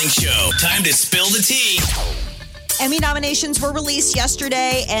Party Morning Show. Time to spill the tea. Emmy nominations were released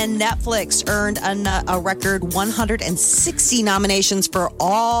yesterday, and Netflix earned a record 160 nominations for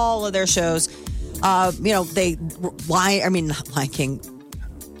all of their shows. Lion King.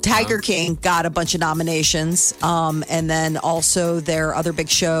 Tiger King got a bunch of nominations, and then also their other big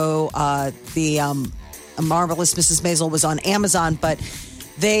show, the Marvelous Mrs. Maisel, was on Amazon, but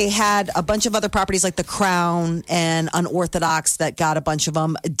they had a bunch of other properties like The Crown and Unorthodox that got a bunch of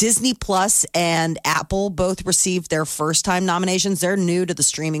them. Disney Plus and Apple both received their first-time nominations. They're new to the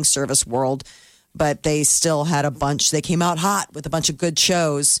streaming service world, but they still had a bunch. They came out hot with a bunch of good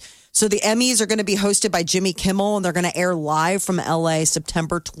shows. So the Emmys are going to be hosted by Jimmy Kimmel, and they're going to air live from LA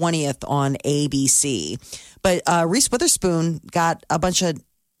September 20th on ABC. But Reese Witherspoon got a bunch of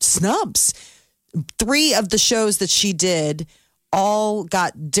snubs. 3 of the shows that she did all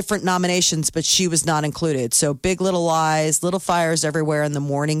got different nominations, but she was not included. So Big Little Lies, Little Fires Everywhere, and The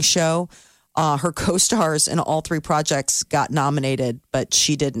Morning Show. Her co-stars in all 3 projects got nominated, but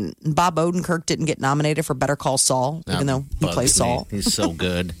she didn't. And Bob Odenkirk didn't get nominated for Better Call Saul, even though he plays Saul. He's so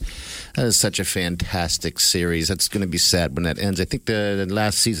good. That is such a fantastic series. That's going to be sad when that ends. I think the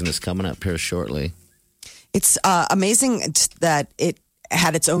last season is coming up here shortly. It's amazing that it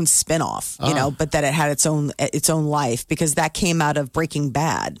had its own spinoff, but that it had its own life, because that came out of Breaking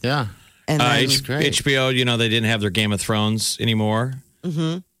Bad. Yeah. And then, HBO, they didn't have their Game of Thrones anymore.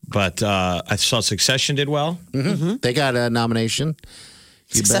 Mm-hmm. But I saw Succession did well. Mm-hmm. They got a nomination.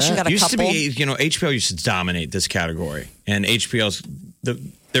 Succession got a used couple. to be, HBO used to dominate this category, and HBO's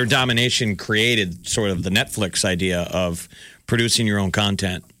their domination created sort of the Netflix idea of producing your own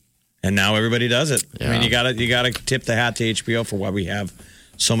content, and now everybody does it. Yeah. I mean, you gotta tip the hat to HBO for why we have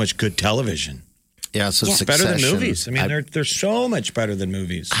so much good television. Yeah, so It's better than Succession, movies. I mean, they're so much better than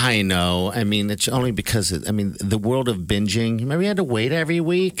movies. I know. I mean, it's only because, the world of binging, remember you had to wait every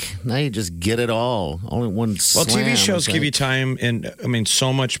week? Now you just get it all. Only one Well, TV slam. shows It's give you like- time and,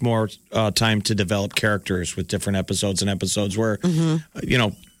 so much more time to develop characters with different episodes and episodes where,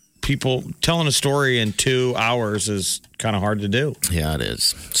 people telling a story in 2 hours is kind of hard to do. Yeah, it is.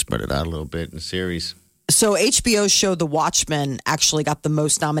 Spread it out a little bit in the series. So HBO's show The Watchmen actually got the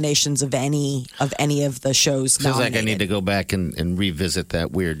most nominations of any of the shows Feels like nominated. I need to go back and revisit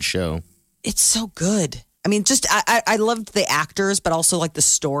that weird show. It's so good. I mean, just I loved the actors, but also like the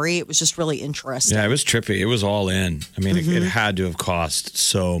story. It was just really interesting Yeah, it was trippy. It was all in. I mean, it had to have cost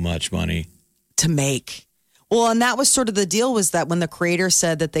so much money. to make. Well, and that was sort of the deal, was that when the creator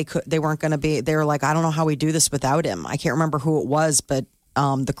said that they weren't going to be, they were like, I don't know how we do this without him. I can't remember who it was, but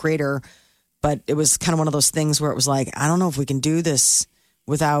the creator. But it was kind of one of those things where it was like, I don't know if we can do this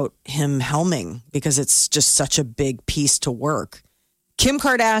without him helming, because it's just such a big piece to work. Kim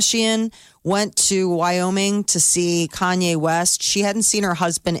Kardashian went to Wyoming to see Kanye West. She hadn't seen her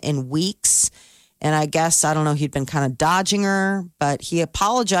husband in weeks. And I guess, I don't know, he'd been kind of dodging her, but he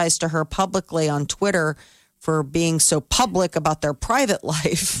apologized to her publicly on Twitter for being so public about their private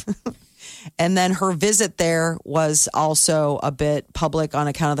life. And then her visit there was also a bit public on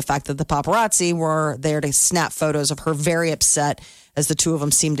account of the fact that the paparazzi were there to snap photos of her, very upset as the two of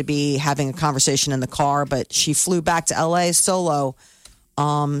them seemed to be having a conversation in the car. But she flew back to LA solo.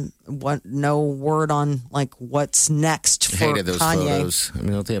 No word on like what's next for Hated those Kanye. photos. I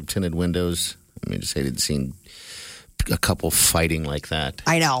mean, don't they have tinted windows? I mean, just hated seeing a couple fighting like that.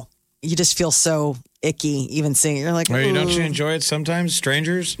 I know. You just feel so icky even seeing it. You're like, Don't you "Ooh." enjoy it sometimes,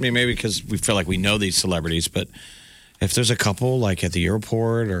 strangers? I mean, maybe because we feel like we know these celebrities, but if there's a couple like at the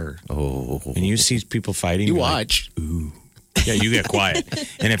airport or and you see people fighting, You you're watch. Like, ooh. Yeah, you get quiet.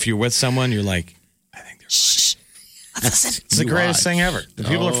 And if you're with someone, you're like, I think they're Shh. Let's listen. It's the You greatest watch. thing ever. The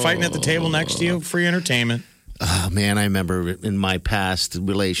people are fighting at the table next to you, free entertainment. Oh, man, I remember in my past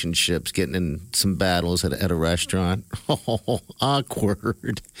relationships getting in some battles at a restaurant. Oh,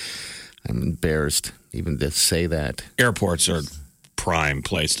 awkward. I'm embarrassed even to say that. Airports are prime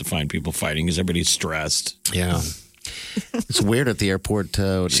place to find people fighting because everybody's stressed. Yeah. It's weird at the airport.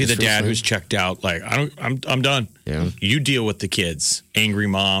 See the dad who's checked out, like, I'm done. Yeah. You deal with the kids. Angry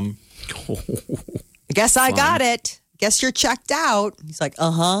mom. I guess I got it. Guess you're checked out. He's like,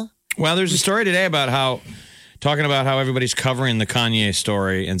 uh-huh. Well, there's a story today about talking about how everybody's covering the Kanye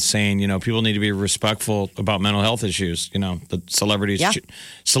story and saying, people need to be respectful about mental health issues. The celebrities, Yeah.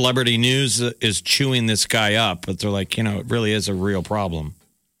 celebrity news is chewing this guy up, but they're like, it really is a real problem.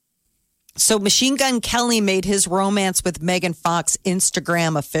 So Machine Gun Kelly made his romance with Megan Fox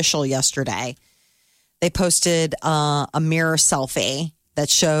Instagram official yesterday. They posted a mirror selfie that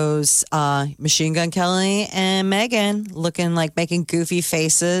shows Machine Gun Kelly and Megan looking like making goofy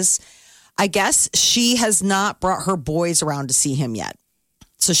faces. I guess she has not brought her boys around to see him yet.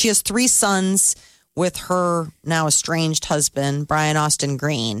 So she has 3 sons with her now estranged husband, Brian Austin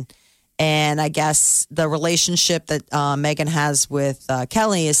Green. And I guess the relationship that Megan has with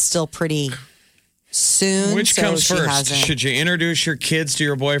Kelly is still pretty soon. Which so comes she first? hasn't- Should you introduce your kids to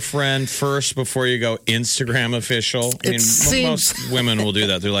your boyfriend first before you go Instagram official? I mean, most women will do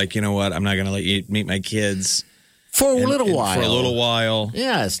that. They're like, you know what? I'm not going to let you meet my kids. For a little while. For a little while.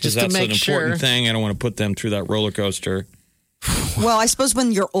 Yes, just that's to make an sure. important thing. I don't want to put them through that roller coaster. Well, I suppose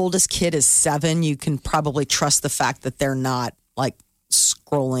when your oldest kid is 7, you can probably trust the fact that they're not like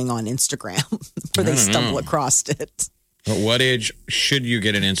scrolling on Instagram where they stumble across it. At what age should you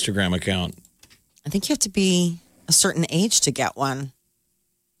get an Instagram account? I think you have to be a certain age to get one.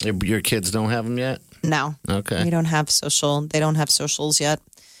 Your kids don't have them yet? No. Okay. They don't have socials yet.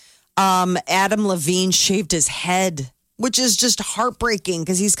 Adam Levine shaved his head, which is just heartbreaking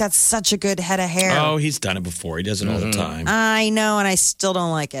because he's got such a good head of hair. Oh, he's done it before. He does it all the time. I know, and I still don't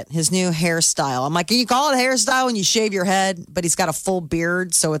like it. His new hairstyle. I'm like, can you call it a hairstyle when you shave your head? But he's got a full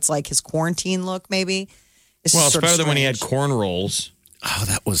beard, so it's like his quarantine look, maybe. It's Well, it's sort of better than when he had strange. cornrows. Oh,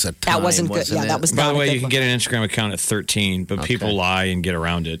 that was a time. That wasn't good. Yeah, that was By not the way, a good you can look. get an Instagram account at 13, but people lie and get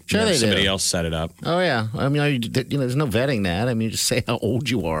around it. Sure they somebody do. else set it up. Oh, yeah. I mean, there's no vetting that. I mean, you just say how old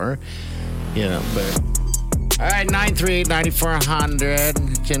you are. But. All right,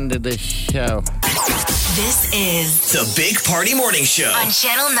 938-9400. Into the show. This is The Big Party Morning Show. on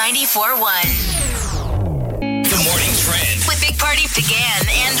Channel 94.1 The Morning Trend with Big Party began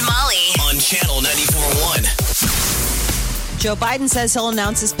and Molly. on Channel 94.1. Joe Biden says he'll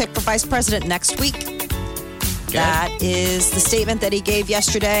announce his pick for vice president next week. That is the statement that he gave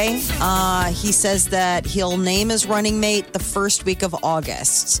yesterday. He says that he'll name his running mate the first week of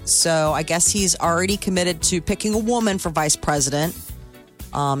August. So I guess he's already committed to picking a woman for vice president.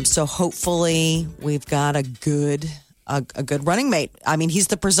 So hopefully we've got a good running mate. I mean, he's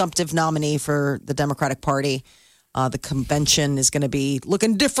the presumptive nominee for the Democratic Party. The convention is going to be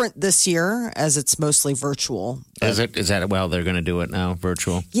looking different this year as it's mostly virtual. Is that well, they're going to do it now,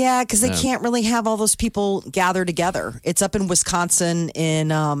 virtual? Yeah, because they can't really have all those people gather together. It's up in Wisconsin, in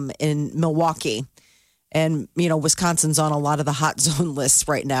Milwaukee. And, Wisconsin's on a lot of the hot zone lists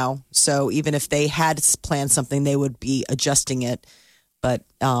right now. So even if they had planned something, they would be adjusting it. But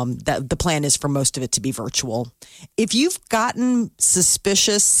the plan is for most of it to be virtual. If you've gotten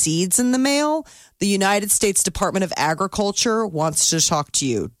suspicious seeds in the mail, the United States Department of Agriculture wants to talk to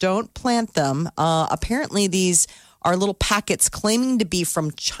you. Don't plant them. Apparently, these are little packets claiming to be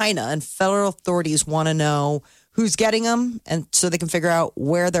from China, and federal authorities want to know who's getting them, and so they can figure out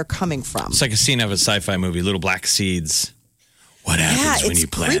where they're coming from. It's like a scene of a sci-fi movie, Little Black Seeds. What happens when you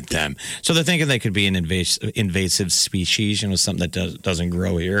plant them? So they're thinking they could be an invasive species, something that doesn't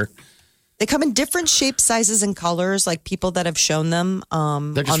grow here. They come in different shapes, sizes, and colors, like people that have shown them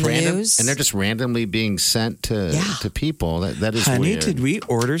on the news. And they're just randomly being sent to people. That is Honey, weird. did we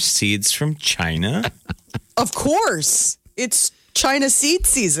order seeds from China? Of course. It's China seed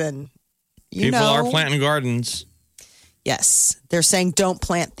season. People are planting gardens. Yes. They're saying don't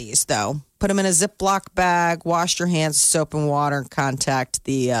plant these, though. Put them in a Ziploc bag, wash your hands with soap and water, and contact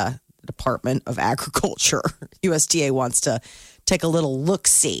the Department of Agriculture. USDA wants to take a little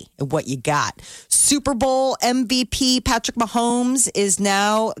look-see at what you got. Super Bowl MVP Patrick Mahomes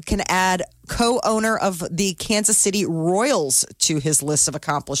can add co-owner of the Kansas City Royals to his list of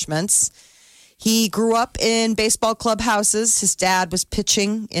accomplishments. He grew up in baseball clubhouses. His dad was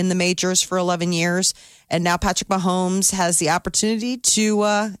pitching in the majors for 11 years. And now Patrick Mahomes has the opportunity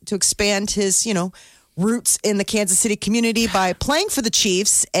to expand his, roots in the Kansas City community by playing for the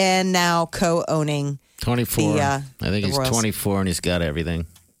Chiefs and now co-owning 24. I think he's Royals. 24 and he's got everything.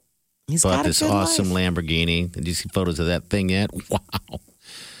 He's bought got this good awesome life. Mm-hmm. Lamborghini. Did you see photos of that thing yet? Wow.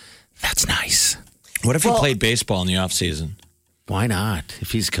 That's nice. What if he played baseball in the offseason? Why not?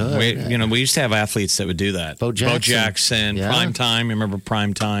 If he's good. We used to have athletes that would do that. Bo Jackson. Yeah. Prime Time. Remember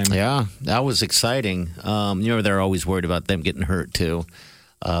Prime Time? Yeah, that was exciting. They're always worried about them getting hurt too.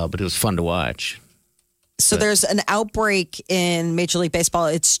 But it was fun to watch. So there's an outbreak in Major League Baseball.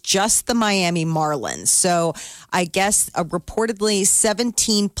 It's just the Miami Marlins. So I guess reportedly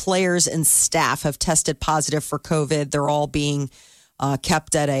 17 players and staff have tested positive for COVID. They're all being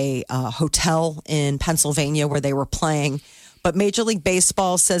kept at a hotel in Pennsylvania where they were playing. But Major League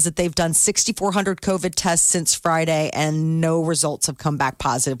Baseball says that they've done 6,400 COVID tests since Friday, and no results have come back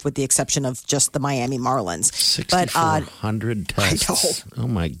positive, with the exception of just the Miami Marlins. 6,400 tests. I know. Oh,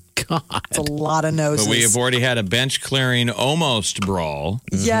 my God. It's a lot of noses. But we have already had a bench clearing almost brawl.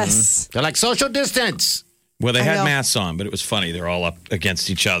 Yes. They're like social distance. Well, they I had know. masks on, but it was funny. They're all up against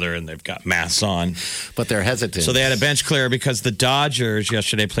each other, and they've got masks on. But they're hesitant. So they had a bench clear because the Dodgers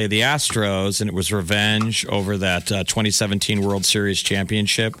yesterday played the Astros, and it was revenge over that 2017 World Series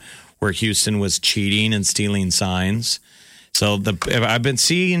championship where Houston was cheating and stealing signs. So I've been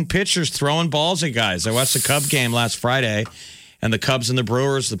seeing pitchers throwing balls at guys. I watched the Cub game last Friday, and the Cubs and the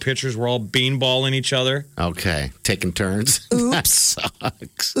Brewers, the pitchers were all beanballing each other. Okay. Taking turns. Oops. That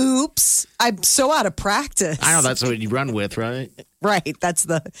sucks. Oops. I'm so out of practice. I know that's what you run with, right? Right. That's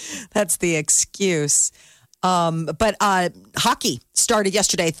the excuse. But hockey started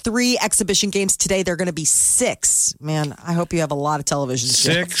yesterday. 3 exhibition games today. They're going to be 6. Man, I hope you have a lot of television.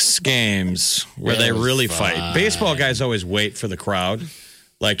 6 games where they really fight. Baseball guys always wait for the crowd.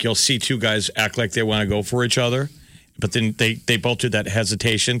 Like you'll see 2 guys act like they want to go for each other. But then they both do that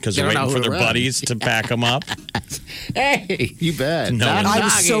hesitation because they're waiting for their buddies to back them up. Hey, you bet. I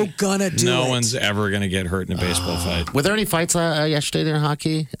was so gonna do it. No one's ever going to get hurt in a baseball fight. Were there any fights yesterday in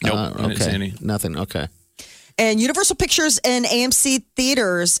hockey? Nope, I didn't see any. Nothing. Okay. And Universal Pictures and AMC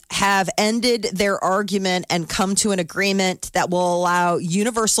theaters have ended their argument and come to an agreement that will allow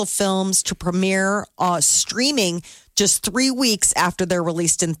Universal films to premiere streaming just 3 weeks after they're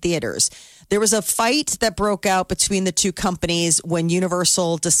released in theaters. There was a fight that broke out between the two companies when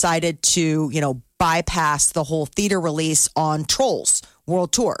Universal decided to, bypass the whole theater release on Trolls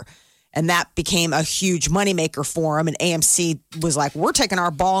World Tour. And that became a huge moneymaker for them. And AMC was like, we're taking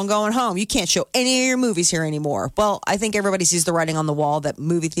our ball and going home. You can't show any of your movies here anymore. Well, I think everybody sees the writing on the wall that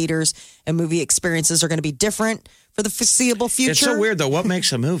movie theaters and movie experiences are going to be different for the foreseeable future. It's so weird, though. What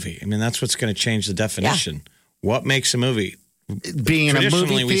makes a movie? I mean, that's what's going to change the definition. What makes a movie? being in a movie theater?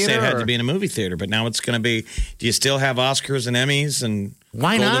 Traditionally, we say it had to be in a movie theater, but now it's going to be. Do you still have Oscars and Emmys and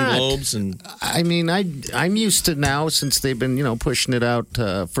Why Golden not? Globes? And I mean, I'm used to now since they've been pushing it out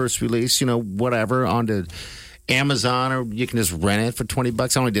first release, whatever onto Amazon, or you can just rent it for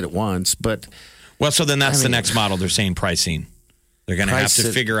 $20. I only did it once, but so then that's the next model. They're saying pricing. They're going to have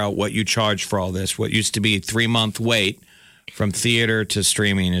to figure out what you charge for all this. What used to be a 3-month wait from theater to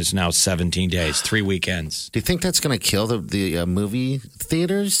streaming is now 17 days, 3 weekends. Do you think that's going to kill the movie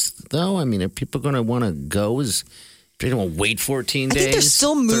theaters, though? I mean, are people going to want to go? They don't wait 14 days? I think there's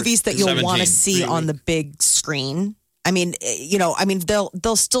still movies that you'll 17, want to see on the big screen. I mean,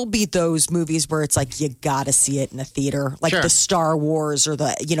 there'll still be those movies where it's like you got to see it in a theater, like the Star Wars or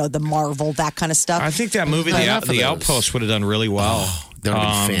the Marvel, that kind of stuff. I think that movie, The Outpost, would have done really well. That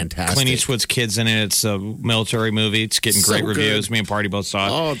would be fantastic. Clint Eastwood's kids in it. It's a military movie. It's getting great reviews. Me and Party both saw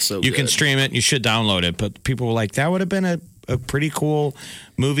it. Oh, it's so good. You can stream it. You should download it. But people were like, that would have been a pretty cool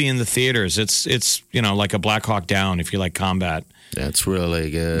movie in the theaters. It's like a Black Hawk Down if you like combat. That's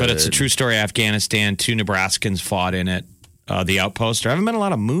really good. But it's a true story. Afghanistan. 2 Nebraskans fought in it. The Outpost. There haven't been a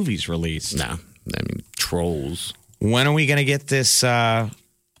lot of movies released. No. I mean, Trolls. When are we going to get this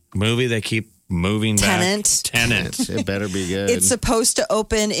movie they keep moving back? Tenet. It better be good. It's supposed to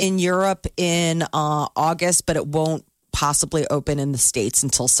open in Europe in August, but it won't possibly open in the States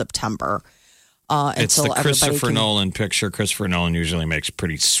until September. It's the Christopher Nolan picture. Christopher Nolan usually makes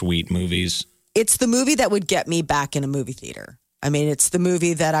pretty sweet movies. It's the movie that would get me back in a movie theater. I mean, it's the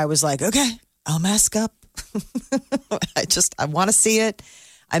movie that I was like, okay, I'll mask up. I want to see it.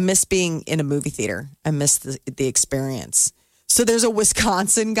 I miss being in a movie theater. I miss the experience. So there's a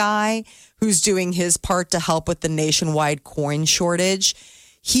Wisconsin guy who's doing his part to help with the nationwide coin shortage.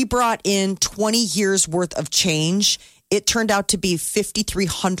 He brought in 20 years worth of change. It turned out to be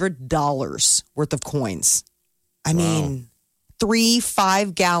 $5,300 worth of coins. I mean, 3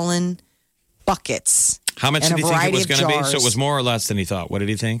 5-gallon buckets. How much did he think it was going to be? So it was more or less than he thought. What did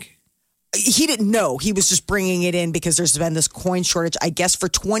he think? He didn't know. He was just bringing it in because there's been this coin shortage, I guess, for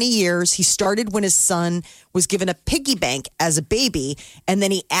 20 years. He started when his son was given a piggy bank as a baby, and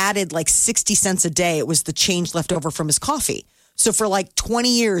then he added like 60 cents a day. It was the change left over from his coffee. So for like 20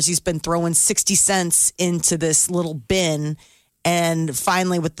 years, he's been throwing 60 cents into this little bin. And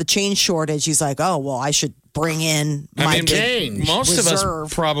finally, with the change shortage, he's like, oh, well, I should bring in my change. Most reserve. of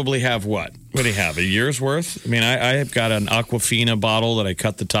us probably have what? What do you have? A year's worth? I mean, I have got an Aquafina bottle that I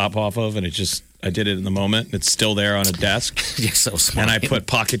cut the top off of, and I did it in the moment. It's still there on a desk. You're so smart. And I put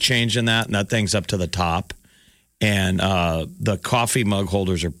pocket change in that, and that thing's up to the top. And the coffee mug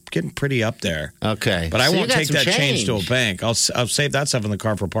holders are getting pretty up there. Okay. But I won't take that change to a bank. I'll save that stuff in the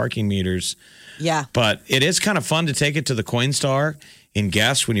car for parking meters. Yeah. But it is kind of fun to take it to the Coinstar and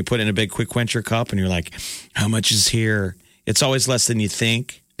guess when you put in a big Quick Quencher cup and you're like, how much is here? It's always less than you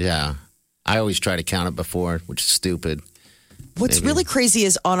think. Yeah. I always try to count it before, which is stupid. What's really crazy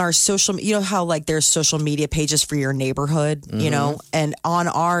is on our social, how like there's social media pages for your neighborhood, and on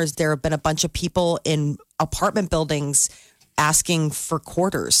ours, there have been a bunch of people in apartment buildings asking for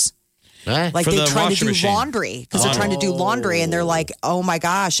quarters. Like For they're the trying to washing do machine. laundry because they're trying to do laundry and they're like, oh my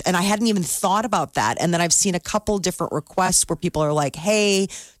gosh. And I hadn't even thought about that. And then I've seen a couple different requests where people are like, hey,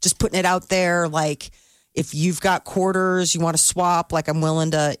 just putting it out there. Like if you've got quarters, you want to swap, like I'm willing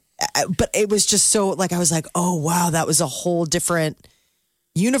to. But it was just so like, I was like, oh wow, that was a whole different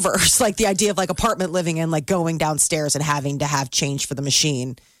universe. Like the idea of like apartment living and like going downstairs and having to have change for the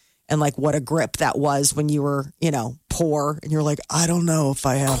machine. And like what a grip that was when you were, poor and you're like, I don't know if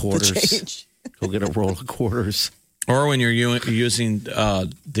I have Quarters. the change. Go get a roll of quarters. Or when you're using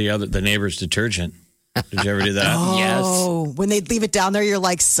the neighbor's detergent. Did you ever do that? Oh, when they leave it down there, you're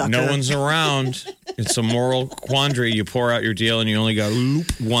like, sucker. No one's around. It's a moral quandary. You pour out your deal and you only got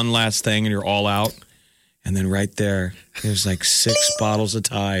one last thing and you're all out. And then right there's like 6 bottles of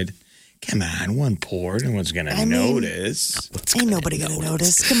Tide. Come on, one pour. No one's going to notice. Ain't nobody going to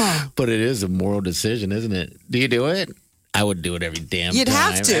notice. Come on. But it is a moral decision, isn't it? Do you do it? I would do it every damn You'd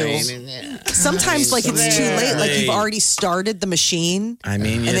time. have to. Sometimes, like, it's too late. Like, you've already started the machine. And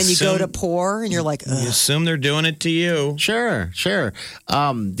then you go to pour, and you're like, ugh. You assume they're doing it to you. Sure. Do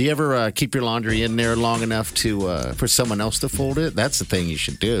you ever keep your laundry in there long enough to for someone else to fold it? That's the thing you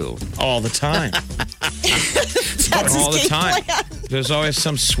should do. All the time. That's all the his game time. plan. There's always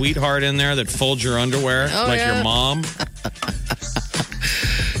some sweetheart in there that folds your underwear, your mom.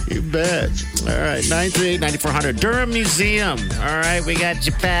 You bet. All right, 938-9400. Durham Museum. All right, we got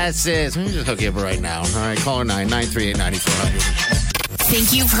your passes. Let me just hook you up right now. All right, call 938-9400.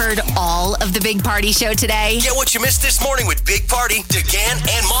 Think you've heard all of the Big Party Show today? Get what you missed this morning with Big Party, DeGan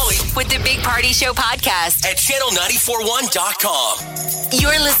and Molly With the Big Party Show podcast. at channel941.com.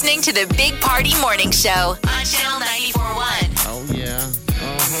 You're listening to the Big Party Morning Show on Channel 94.1. Oh, yeah.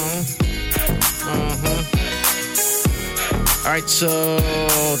 All right, so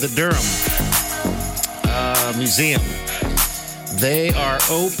the Durham Museum. They are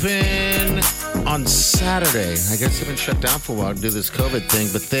open on Saturday. I guess they've been shut down for a while to do this COVID thing,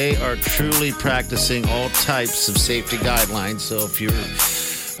 but they are truly practicing all types of safety guidelines. So if you're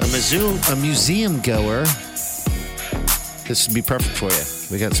a museum goer, this would be perfect for you.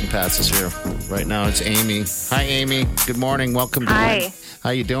 We got some passes here. Right now it's Amy. Hi, Amy. Good morning. Welcome to Hi.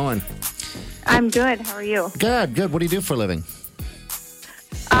 How you doing? I'm good. How are you? Good. What do you do for a living?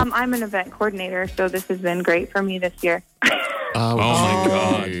 I'm an event coordinator, so this has been great for me this year. Oh my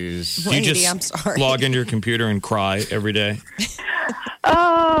God. Jeez. Do you Lady, just I'm sorry. log into your computer and cry every day?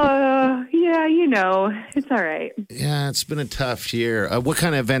 Oh, yeah, it's all right. Yeah, it's been a tough year. What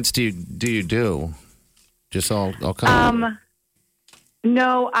kind of events do you do? Just all kind of.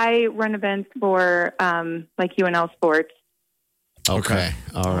 No, I run events for like UNL Sports. Okay.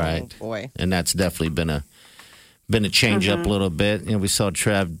 All right. Oh, boy. And that's definitely been a change up a little bit. We saw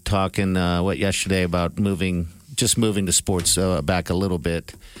Trev talking yesterday about moving the sports back a little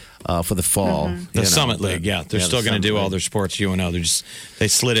bit for the fall. The Summit League, yeah. They're still going to do all their sports UNO. They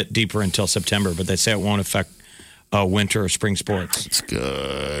slid it deeper until September, but they say it won't affect winter or spring sports. It's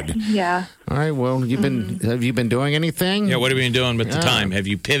good. Yeah. All right. Well, have you been doing anything? Yeah, what have you been doing with the time? Have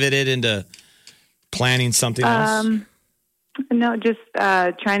you pivoted into planning something else? No, just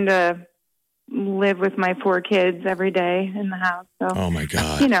trying to live with my 4 kids every day in the house. So, Oh my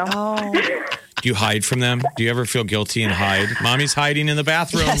God. Oh, Do you hide from them? Do you ever feel guilty and hide? Mommy's hiding in the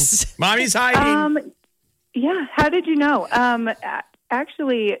bathroom. Yes. Mommy's hiding. Yeah. How did you know?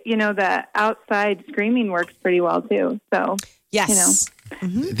 Actually, the outside screaming works pretty well too. So, yes.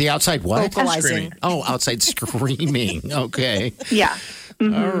 The outside what? Vocalizing. Screaming. Oh, outside screaming. Okay. yeah. All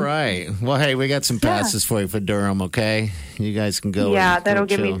right. Well, hey, we got some passes for you for Durham, okay? You guys can go. Yeah, and that'll go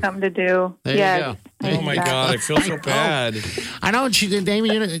give me chill. something to do. There you go. Oh my God, I feel so bad. I know,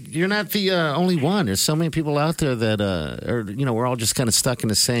 Amy, you're not the only one. There's so many people out there that we're all just kind of stuck in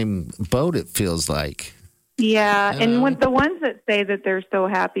the same boat, it feels like. Yeah, and with the ones that say that they're so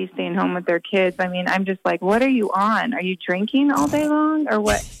happy staying home with their kids, I mean, I'm just like, what are you on? Are you drinking all day long or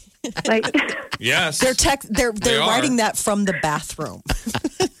what? Like, Yes. They're They are. writing that from the bathroom.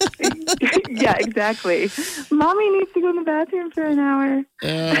 yeah, exactly. Mommy needs to go in the bathroom for an hour.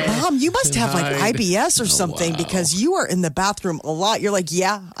 Mom, you must have like hide. IBS or something because you are in the bathroom a lot. You're like,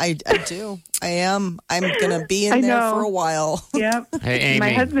 yeah, I do. I am. I'm going to be in I there know. for a while. Yep. Hey, Amy.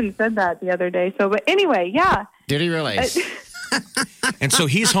 My husband said that the other day. So, but anyway, yeah. Did he really? And so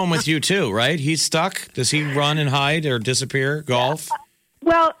he's home with you too, right? He's stuck. Does he run and hide or disappear? Golf?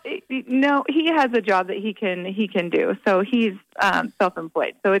 Well, no, he has a job that he can do. So he's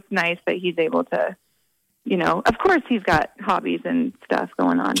self-employed. So it's nice that he's able to, of course he's got hobbies and stuff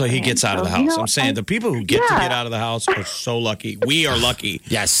going on. So for he him. gets out of the So, house. I'm saying the people who get to Yeah. get out of the house are so lucky. We are lucky.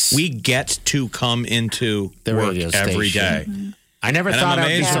 Yes. We get to come into The work radio every day. station. I never And thought I'm I'd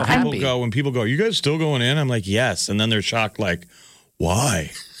be amazed so when people happy. go, you guys still going in? I'm like, yes. And then they're shocked, like,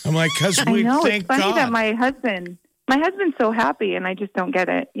 why? I'm like, because I we know. thank It's funny God. that my husband's so happy, and I just don't get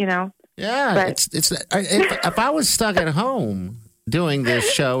it. Yeah, But- if I was stuck at home doing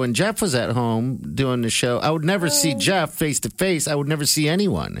this show and Jeff was at home doing the show, I would never see Jeff face to face. I would never see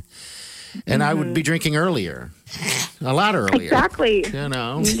anyone. And I would be drinking earlier, a lot earlier. Exactly. You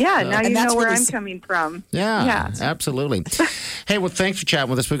know? Yeah, now And you that's know where really I'm s- coming from. Yeah, Yeah. absolutely. Hey, well, thanks for chatting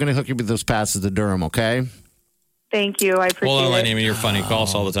with us. We're going to hook you with those passes to Durham, okay? Thank you. I appreciate Hold on, it. Amy, you're funny. Call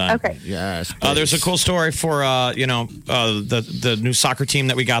us all the time. Okay. Yes. There's a cool story for the new soccer team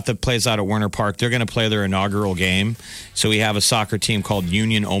that we got that plays out at Werner Park. They're going to play their inaugural game. So we have a soccer team called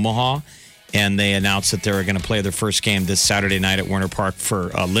Union Omaha, and they announced that they're going to play their first game this Saturday night at Werner Park for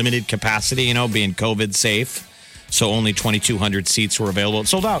limited capacity, being COVID safe. So only 2,200 seats were available. It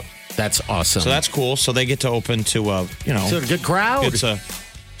sold out. That's awesome. So that's cool. So they get to open to So a good crowd. it's a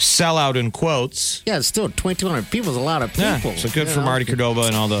sellout in quotes. Yeah, it's still 2,200 people is a lot of people. Yeah, so good you for know? Marty Cordova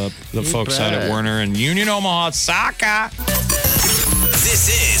and all the folks out at bet. Werner and Union Omaha Soccer. This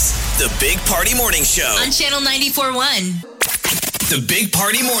is the Big Party Morning Show. On Channel 94.1. The Big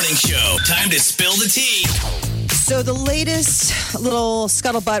Party Morning Show. Time to spill the tea. So the latest little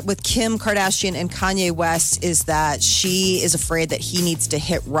scuttlebutt with Kim Kardashian and Kanye West is that she is afraid that he needs to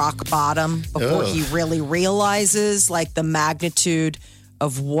hit rock bottom before he really realizes like the magnitude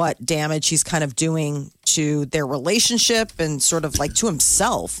of what damage he's kind of doing to their relationship and sort of like to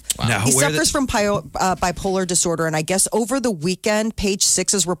himself. Now, He where suffers from bipolar disorder. And I guess over the weekend, Page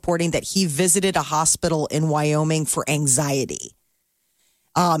Six is reporting that he visited a hospital in Wyoming for anxiety.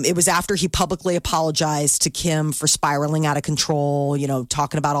 It was after he publicly apologized to Kim for spiraling out of control,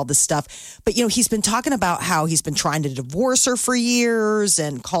 talking about all this stuff. But, he's been talking about how he's been trying to divorce her for years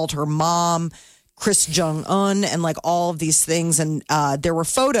and called her mom Chris Jong-un and like all of these things. And there were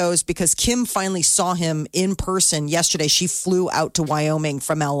photos because Kim finally saw him in person yesterday. She flew out to Wyoming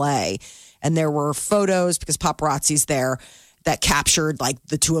from LA. And there were photos because paparazzi's there that captured like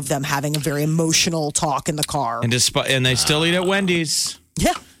the two of them having a very emotional talk in the car. And they still eat at Wendy's.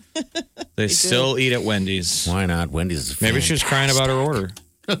 Yeah. They still eat at Wendy's. Why not? Wendy's is Maybe she was crying about her order.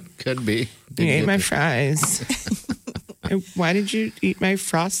 Could be. You ate my fries. Why did you eat my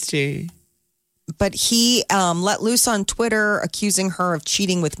Frosty? But he let loose on Twitter, accusing her of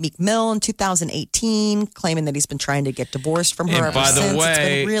cheating with Meek Mill in 2018, claiming that he's been trying to get divorced from her And ever by the since. way, it's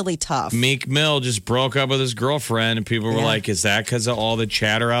been really tough. Meek Mill just broke up with his girlfriend, and people were like, is that because of all the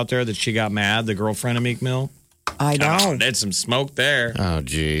chatter out there that she got mad, the girlfriend of Meek Mill? I know. Oh, there's some smoke there. Oh,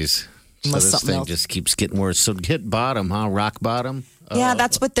 geez. So Unless this thing else. just keeps getting worse. So hit bottom, huh? Rock bottom? Yeah,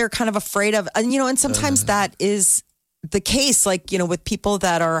 that's what they're kind of afraid of. And, and sometimes that is the case, like, with people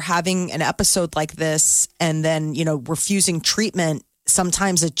that are having an episode like this and then, refusing treatment.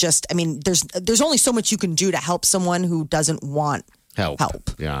 Sometimes it just, there's only so much you can do to help someone who doesn't want help.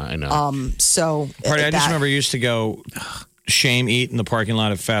 Yeah, I know. So Party, I just remember you used to go shame eat in the parking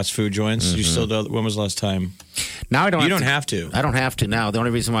lot of fast food joints. You still do? When was the last time? Now I don't. You don't have to. I don't have to now. The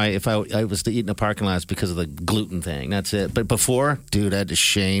only reason why, if I was to eat in a parking lot, is because of the gluten thing. That's it. But before, dude, I had to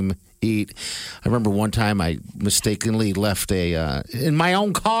shame eat. I remember one time I mistakenly left in my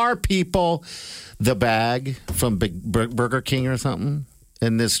own car, people, the bag from Burger King or something.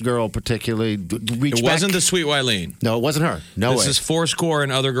 And this girl particularly reached It wasn't the sweet Wileen. No, it wasn't her. No, this is 4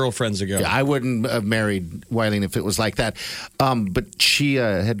 and other girlfriends ago. Yeah, I wouldn't have married Wileen if it was like that. But she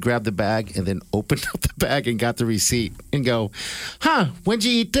had grabbed the bag and then opened up the bag and got the receipt and go, when'd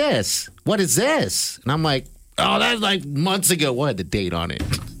you eat this? What is this? And I'm like, oh, that's like months ago. What had the date on it?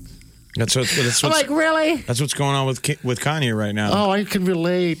 That's what's I'm like, really? That's what's going on with Kanye right now. Oh, I can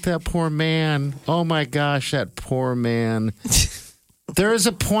relate. That poor man. Oh my gosh, that poor man. There is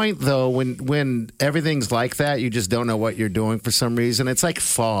a point, though, when everything's like that, you just don't know what you're doing for some reason. It's like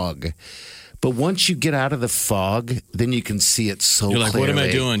fog. But once you get out of the fog, then you can see it so You're like, clearly. what am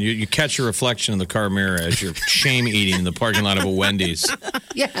I doing? You catch your reflection in the car mirror as you're shame eating in the parking lot of a Wendy's.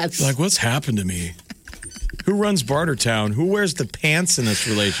 Yes. You're like, what's happened to me? Who runs Bartertown? Who wears the pants in this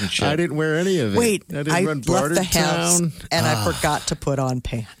relationship? I didn't wear any of it. Wait, I didn't I run left the house Bartertown. and I forgot to put on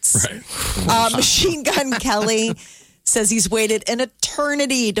pants. Right. Machine Gun Kelly says he's waited an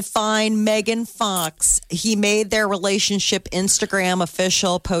eternity to find Megan Fox. He made their relationship Instagram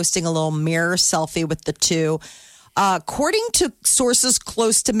official, posting a little mirror selfie with the two. According to sources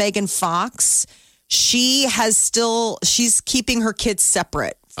close to Megan Fox, she's keeping her kids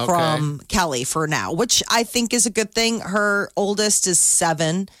separate from Kelly for now, which I think is a good thing. Her oldest is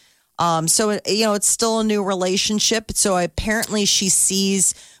 7. So, it's still a new relationship. So apparently she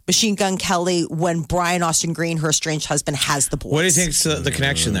sees Machine Gun Kelly when Brian Austin Green, her estranged husband, has the boys. What do you think's the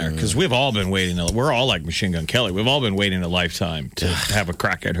connection there? Because we've all been waiting. We're all like Machine Gun Kelly. We've all been waiting a lifetime to have a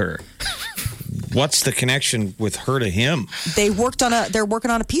crack at her. What's the connection with her to him? They're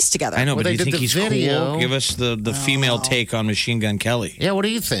working on a piece together. I know, but do they you did think the he's video. cool? Give us the female take on Machine Gun Kelly. Yeah, what do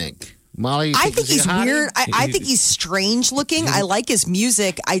you think? Molly, I think is he he's a hottie? weird. I think he's strange looking. I like his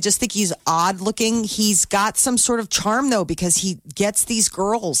music. I just think he's odd looking. He's got some sort of charm, though, because he gets these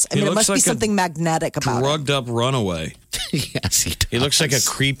girls. I mean, it must be something magnetic about him. Drugged up runaway. Yes, he does. He looks like a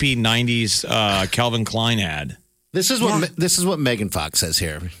creepy 90s Calvin Klein ad. This is what Megan Fox says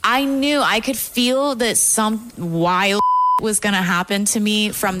here. I knew I could feel that some wild was going to happen to me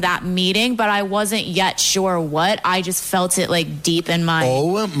from that meeting, but I wasn't yet sure what. I just felt it like deep in my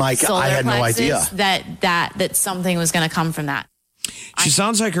I had no idea that something was going to come from that. She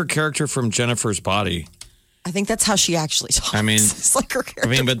sounds like her character from Jennifer's Body. I think that's how she actually talks. I mean, it's like her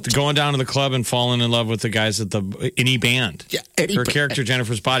character. But going down to the club and falling in love with the guys at any band. Yeah, her character,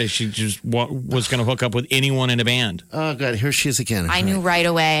 Jennifer's Body, she just was going to hook up with anyone in a band. Oh, God, here she is again. I knew right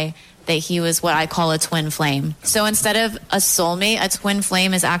away that he was what I call a twin flame. So instead of a soulmate, a twin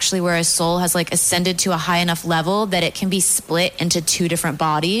flame is actually where a soul has like ascended to a high enough level that it can be split into 2 different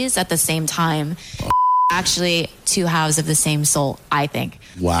bodies at the same time. Actually, 2 halves of the same soul, I think.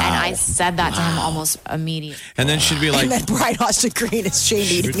 Wow. And I said that to him almost immediately. And then she'd be like, and then Brian Austin Green is shame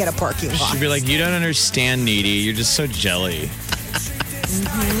eating in a parking lot. She'd be like, you don't understand, Needy. You're just so jelly.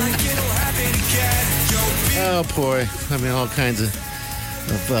 Oh boy! I mean, all kinds of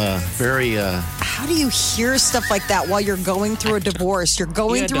very. How do you hear stuff like that while you're going through a divorce? You're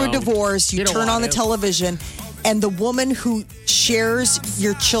going through a divorce. You turn on the television, and the woman who shares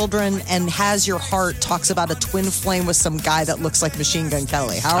your children and has your heart talks about a twin flame with some guy that looks like Machine Gun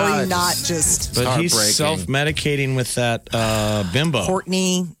Kelly. How are you not just? But he's self-medicating with that bimbo,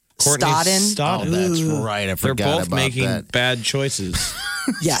 Courtney Stodden. Oh, that's right. I forgot They're both about making that. bad choices.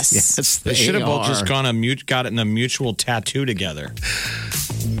 Yes. They should have both just gotten a mutual tattoo together.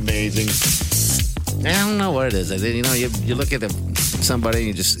 Amazing. I don't know what it is. You look at somebody and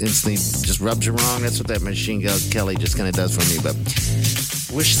you just instantly just rubs you wrong. That's what that Machine Gun Kelly just kind of does for me. But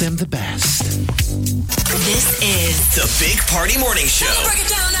wish them the best. This is The Big Party Morning Show.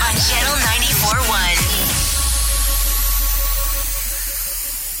 on Channel 94.1.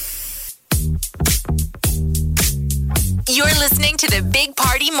 You're listening to the Big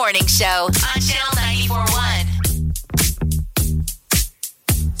Party Morning Show on Channel 94.1.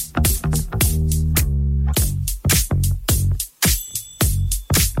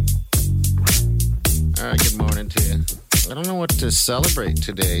 All right, good morning to you. I don't know what to celebrate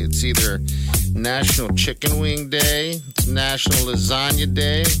today. It's either National Chicken Wing Day, it's National Lasagna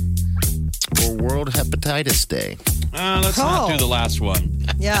Day, or World Hepatitis Day. Let's not do the last one.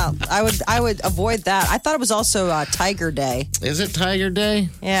 Yeah, I would avoid that. I thought it was also Tiger Day. Is it Tiger Day?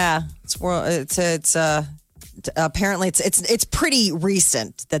 Yeah, it's apparently it's pretty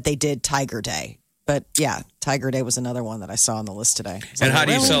recent that they did Tiger Day. But yeah, Tiger Day was another one that I saw on the list today. And how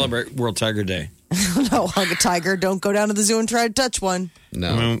do you celebrate World Tiger Day? No, hug a tiger. Don't go down to the zoo and try to touch one.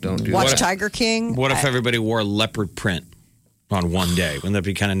 No, don't do Watch that. Tiger King. What if everybody wore leopard print on one day? Wouldn't that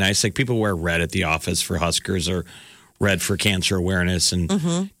be kind of nice? Like people wear red at the office for Huskers or red for cancer awareness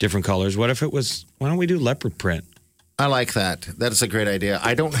and different colors. What if it was, why don't we do leopard print? I like that. That is a great idea.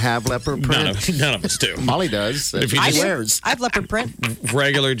 I don't have leopard print. None of us do. Molly does. If you I just do. wears. I have leopard print.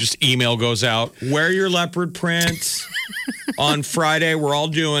 regular just email goes out, wear your leopard print on Friday. We're all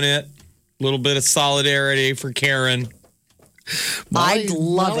doing it. A little bit of solidarity for Karen. I'd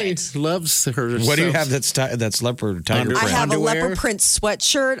love Molly it. Loves her. What do you have that's leopard tiger Underwear. I print? have Underwear? a leopard print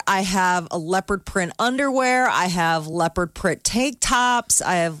sweatshirt. I have a leopard print underwear. I have leopard print tank tops.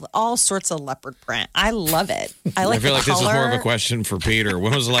 I have all sorts of leopard print. I love it. I like I feel the like this is color. more of a question for Peter.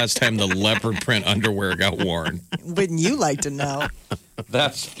 When was the last time the leopard print underwear got worn? Wouldn't you like to know?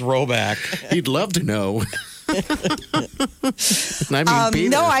 That's throwback. He'd love to know. I mean, Peter.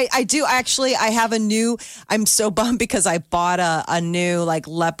 No, I do. Actually, I have a new, I'm so bummed because I bought a new like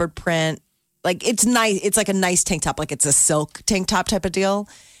leopard print. Like it's nice. It's like a nice tank top. Like it's a silk tank top type of deal.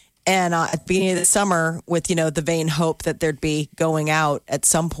 And at the beginning of the summer with, the vain hope that there'd be going out at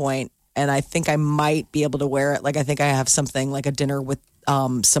some point. And I think I might be able to wear it. Like I think I have something like a dinner with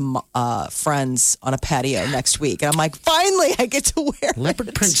some friends on a patio next week. And I'm like, finally, I get to wear it.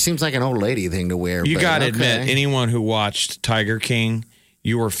 Leopard print seems like an old lady thing to wear. You but got to okay. admit, anyone who watched Tiger King,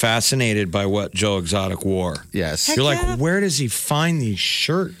 you were fascinated by what Joe Exotic wore. Yes. You're like, where does he find these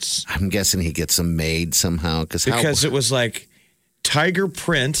shirts? I'm guessing he gets them made somehow. Because it was like tiger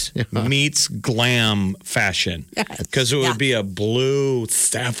print meets glam fashion. Because it would be a blue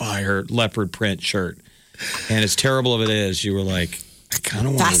sapphire leopard print shirt. And as terrible of it is, you were like, I kind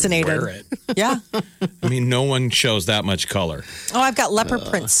of want to wear it. Yeah. I mean, no one shows that much color. Oh, I've got leopard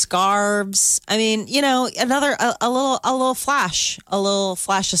print scarves. I mean, another a little flash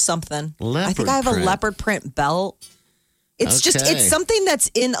of something. I think I have a print. leopard print belt. It's just Okay. it's something that's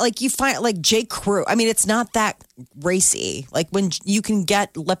in like you find like J. Crew. I mean, it's not that racy. Like when you can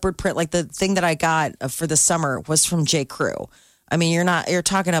get leopard print, like the thing that I got for the summer was from J. Crew. I mean, you're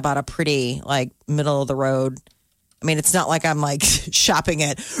talking about a pretty like middle of the road. I mean, it's not like I'm like shopping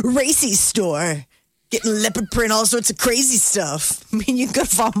at Racy's store, getting leopard print, all sorts of crazy stuff. I mean, you can go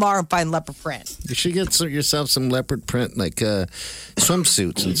to Walmart and find leopard print. You should get yourself some leopard print, like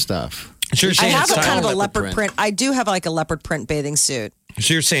swimsuits and stuff. So you're I saying have it's a kind of timeless. a leopard print. I do have like a leopard print bathing suit.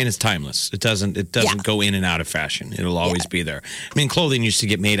 So you're saying it's timeless. It doesn't go in and out of fashion. It'll always be there. I mean, clothing used to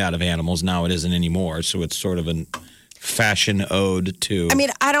get made out of animals. Now it isn't anymore. So it's sort of a fashion ode to. I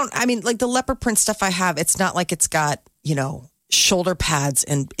mean, like the leopard print stuff I have, it's not like it's got, shoulder pads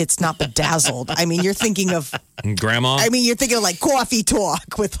and it's not bedazzled. I mean, you're thinking of grandma. I mean, you're thinking of like Coffee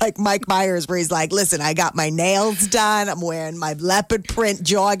Talk with like Mike Myers, where he's like, listen, I got my nails done. I'm wearing my leopard print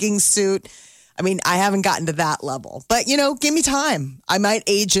jogging suit. I mean, I haven't gotten to that level, but give me time. I might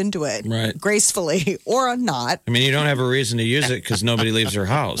age into it gracefully or not. I mean, you don't have a reason to use it because nobody leaves their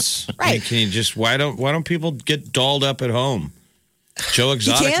house. Right. I mean, can you just, why don't people get dolled up at home? Joe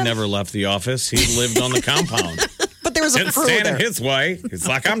Exotic never left the office. He lived on the compound. But there was a It's crew standing there. his way. It's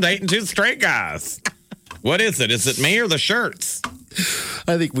like I'm dating two straight guys. What is it? Is it me or the shirts?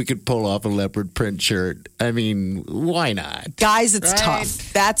 I think we could pull off a leopard print shirt. I mean, why not? Guys, it's Right?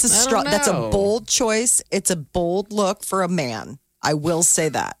 tough. That's a I don't strong. That's a know. bold choice. It's a bold look for a man. I will say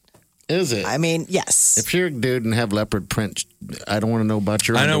that. Is it? I mean, yes. If you're a dude and have leopard print, I don't want to know about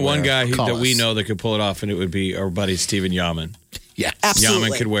your I know underwear. one guy Call that we us. know that could pull it off, and it would be our buddy Steven Yaman. Yeah. Absolutely.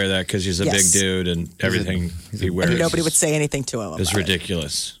 Yaman could wear that because he's a Yes. big dude, and everything he wears Nobody would say anything to him. is about it.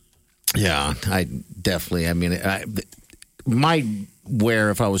 ridiculous. Yeah, I definitely. I mean, my wear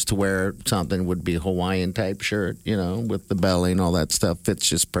if I was to wear something would be Hawaiian type shirt, with the belly and all that stuff. Fits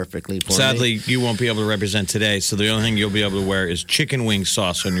just perfectly for me. Sadly, you won't be able to represent today, so the only thing you'll be able to wear is chicken wing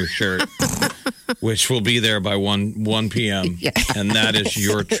sauce on your shirt, which will be there by 1 p.m. And that is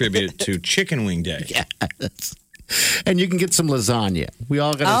your tribute to Chicken Wing Day. Yes. And you can get some lasagna. We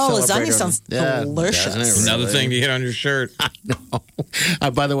all got to celebrate. Lasagna sounds delicious. doesn't it, Another really? thing to get on your shirt. No.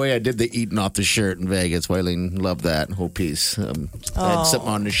 By the way, I did the eating off the shirt in Vegas. Wileen loved that whole piece. I had something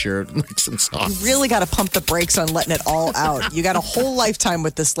on the shirt, like some sauce. You really got to pump the brakes on letting it all out. You got a whole lifetime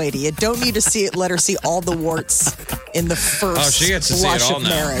with this lady. You don't need to see it. Let her see all the warts in the first she gets to see it blush all of now.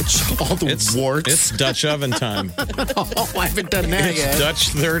 marriage. All the warts. It's Dutch oven time. Oh, I haven't done that It's yet. Dutch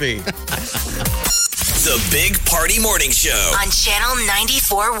 30. The Big Party Morning Show. On Channel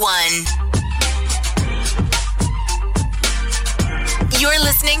 94.1. You're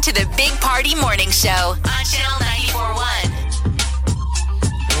listening to the Big Party Morning Show on Channel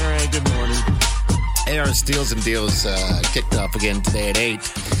 94.1. All right, good morning. AR Steals and Deals kicked off again today at 8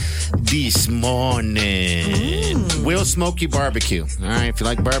 this morning. Will Smoky Barbecue. All right, if you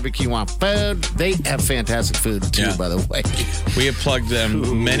like barbecue, want food, they have fantastic food too, Yeah. by the way. We have plugged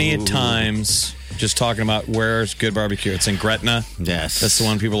them many a times, just talking about where's good barbecue. It's in Gretna. Yes. That's the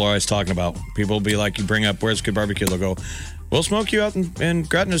one people are always talking about. People will be like, you bring up where's good barbecue, they'll go, we'll smoke you out in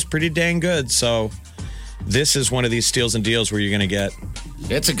Gretna is pretty dang good. So this is one of these steals and deals where you're going to get,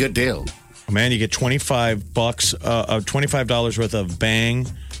 It's a good deal. man, you get $25 worth of bang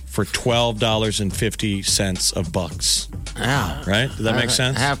for $12.50 of bucks. Wow. Right? Does that make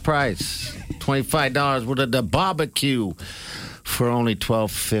sense? Half price. $25 with the barbecue for only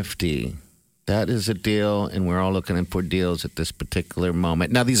 $12.50. That is a deal, and we're all looking for deals at this particular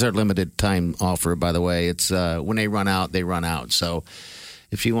moment. Now, these are limited time offer, by the way. It's when they run out, they run out. So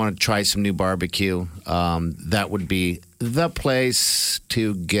if you want to try some new barbecue, that would be the place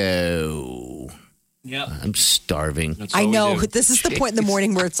to go. Yeah. I'm starving. I know. This is the point in the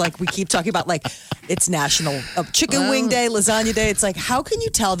morning where it's like we keep talking about like it's National Chicken Wing Day, Lasagna Day. It's like, how can you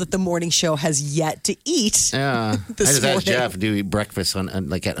tell that the morning show has yet to eat? Yeah, I This just asked morning. Jeff, do we eat breakfast on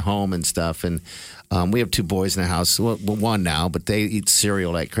like at home and stuff? And we have two boys in the house. Well, one now, but they eat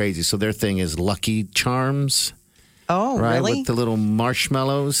cereal like crazy. So their thing is Lucky Charms, Oh, right? really? With the little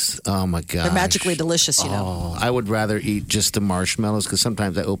marshmallows. Oh my god, They're magically delicious, you know. Oh, I would rather eat just the marshmallows because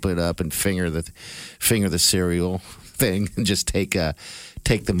sometimes I open it up and finger the cereal thing and just take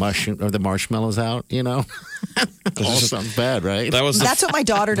the mushroom or the marshmallows out. You know, all sounds bad, right? That was the That's what my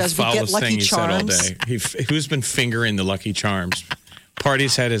daughter does. We get foulest Lucky thing he Charms. said all day. Who's been fingering the Lucky Charms?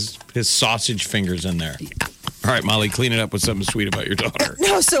 Party's had his sausage fingers in there. All right, Molly, clean it up with something sweet about your daughter.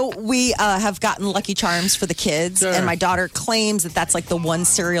 No, so we have gotten Lucky Charms for the kids, Sure. and my daughter claims that that's like the one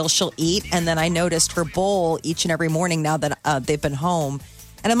cereal she'll eat. And then I noticed her bowl each and every morning now that they've been home.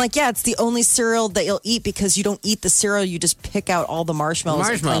 And I'm like, yeah, it's the only cereal that you'll eat because you don't eat the cereal. You just pick out all the marshmallows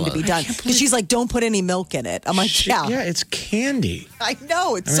that claim to be done. Because she's like, don't put any milk in it. I'm like, yeah. Yeah, it's candy. I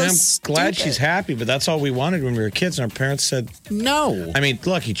know. It's I mean, so I'm glad stupid. she's happy, but that's all we wanted when we were kids. And our parents said, No. I mean,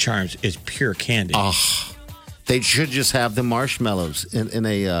 Lucky Charms is pure candy. They should just have the marshmallows in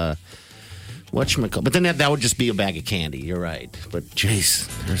a whatchamacallit. But then that would just be a bag of candy. You're right. But jeez,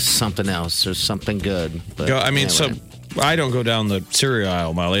 there's something else. There's something good. But I mean, anyway. so I don't go down the cereal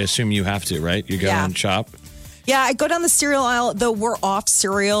aisle, Molly. I assume you have to, right? You go Yeah. and shop. Yeah, I go down the cereal aisle, though we're off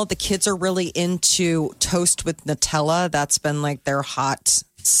cereal. The kids are really into toast with Nutella. That's been like their hot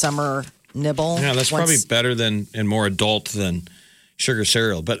summer nibble. Yeah, that's Once- probably better than and more adult than sugar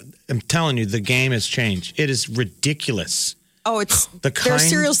cereal. But I'm telling you, the game has changed. It is ridiculous. Oh, it's The there are kind-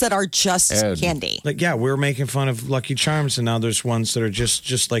 cereals that are just Ed. candy. Like, yeah, we're making fun of Lucky Charms, and now there's ones that are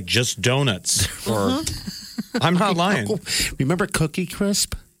just donuts. Or I'm not lying. Remember Cookie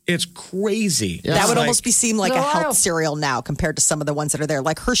Crisp? It's crazy. Yeah. That It's would like- almost be seem like a health cereal now compared to some of the ones that are there.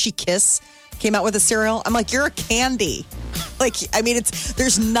 Like Hershey Kiss came out with a cereal. I'm like, you're a candy. Like, I mean,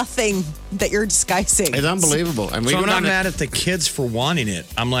 there's nothing that you're disguising. It's unbelievable. And we So I'm went not on mad at the kids for wanting it.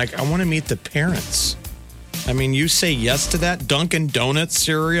 I'm like, I want to meet the parents. I mean, you say yes to that? Dunkin' Donuts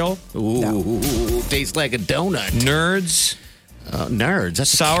cereal? Ooh, tastes like a donut. Nerds? Nerds.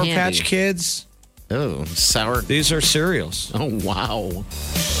 That's Sour candy. Patch Kids? Oh, sour. These are cereals. Oh, wow.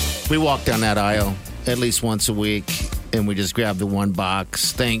 We walk down that aisle at least once a week, and we just grab the one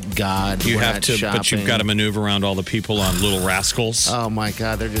box. Thank God. You we're have not to, shopping. but you've got to maneuver around all the people on Little Rascals. Oh, my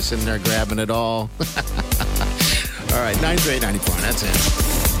God. They're just in there grabbing it all. All right, 93894. That's it.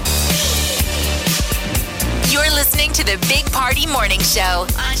 You're listening to the Big Party Morning Show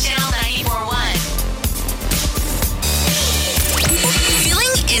on Channel 94.1. Feeling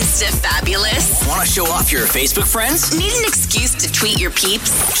insta-fabulous? Want to show off your Facebook friends? Need an excuse to tweet your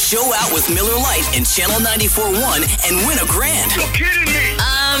peeps? Show out with Miller Lite and Channel 94.1 and win $1,000. You're kidding me.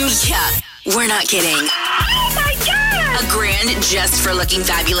 Yeah, we're not kidding. Oh my God. $1,000 just for looking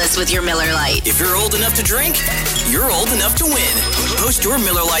fabulous with your Miller Lite. If you're old enough to drink, you're old enough to win. Post your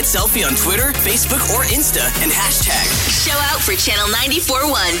Miller Lite selfie on Twitter, Facebook, or Insta and hashtag. Show out for Channel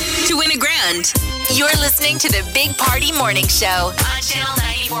 94.1 to win $1,000. You're listening to the Big Party Morning Show on Channel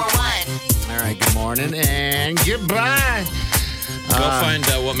 94.1. All right, good morning and goodbye. Go find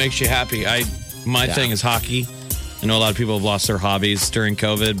what makes you happy. My thing is hockey. I know a lot of people have lost their hobbies during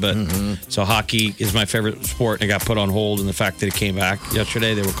COVID, but so hockey is my favorite sport, and it got put on hold. And the fact that it came back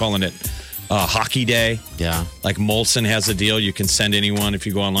yesterday, they were calling it Hockey Day. Yeah. Like Molson has a deal. You can send anyone, if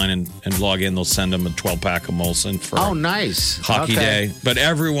you go online and log in, they'll send them a 12-pack of Molson for nice. Hockey Day. But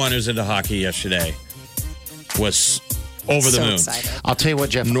everyone who's into hockey yesterday was over the moon. Excited. I'll tell you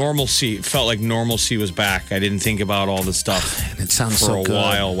what, Jeff. Normalcy, felt like normalcy was back. I didn't think about all the stuff It sounds for so a good.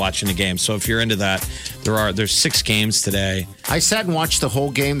 while watching the game. So if you're into that, there's 6 games today. I sat and watched the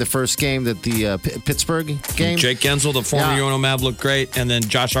whole game, the first game, that the Pittsburgh game. Jake Gensel, the former UNO Mav, looked great. And then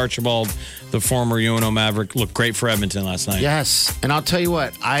Josh Archibald, the former UNO Maverick, looked great for Edmonton last night. Yes. And I'll tell you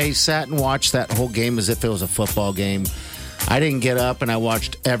what, I sat and watched that whole game as if it was a football game. I didn't get up, and I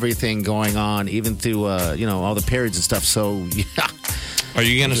watched everything going on, even through, all the periods and stuff. So, yeah. Are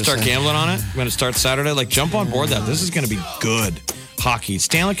you going to start gambling on it? Going to start Saturday? Like, jump on board that. This is going to be good hockey.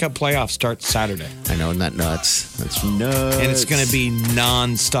 Stanley Cup playoffs start Saturday. I know, isn't that nuts? That's nuts. And it's going to be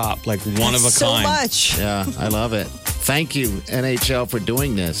nonstop, like one of a so kind. So much. Yeah, I love it. Thank you, NHL, for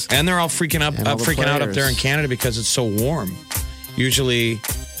doing this. And they're all freaking out up there in Canada because it's so warm. Usually...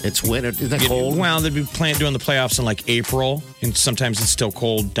 It's winter. Isn't it cold? Well, they'd be doing the playoffs in like April, and sometimes it's still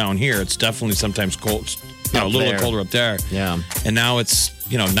cold down here. It's definitely sometimes cold, a little bit colder up there. Yeah. And now it's,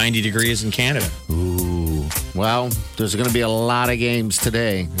 90 degrees in Canada. Ooh. Well, there's going to be a lot of games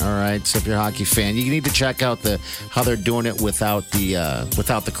today. All right. So if you're a hockey fan, you need to check out how they're doing it without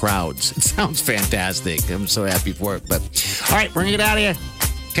the crowds. It sounds fantastic. I'm so happy for it. But all right, we're going to get out of here.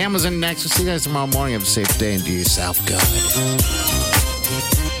 Cam was in next. We'll see you guys tomorrow morning. Have a safe day and do yourself good.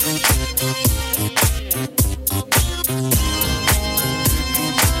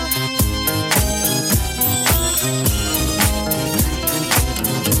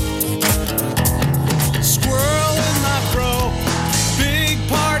 Squirrel in my fro, big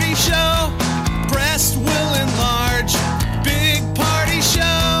party show. Breast will enlarge, big party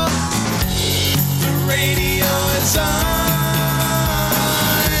show. The radio is on.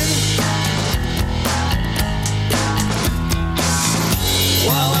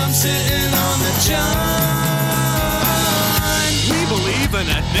 While I'm sitting on the john. We believe in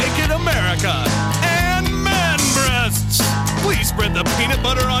a naked America and man breasts. Please spread the peanut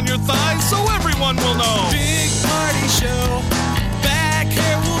butter on your thighs so everyone will know. Big party show. Back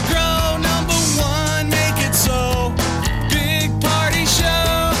hair will grow. Number 1, make it so. Big party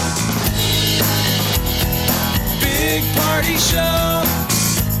show. Big party show.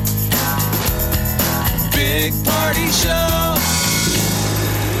 Big party show.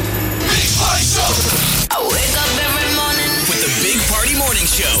 I wake up every morning with the Big Party Morning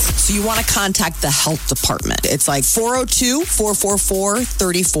Show. So you want to contact the health department. It's like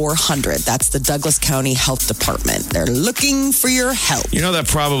 402-444-3400. That's the Douglas County Health Department. They're looking for your help. You know that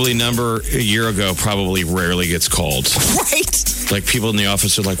probably number a year ago probably rarely gets called. Right. Like people in the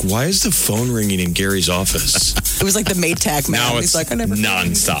office are like, why is the phone ringing in Gary's office? It was like the Maytag man. Now He's it's like, I never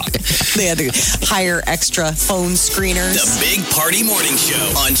nonstop. They had to hire extra phone screeners. The Big Party Morning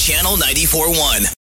Show on Channel 94.1.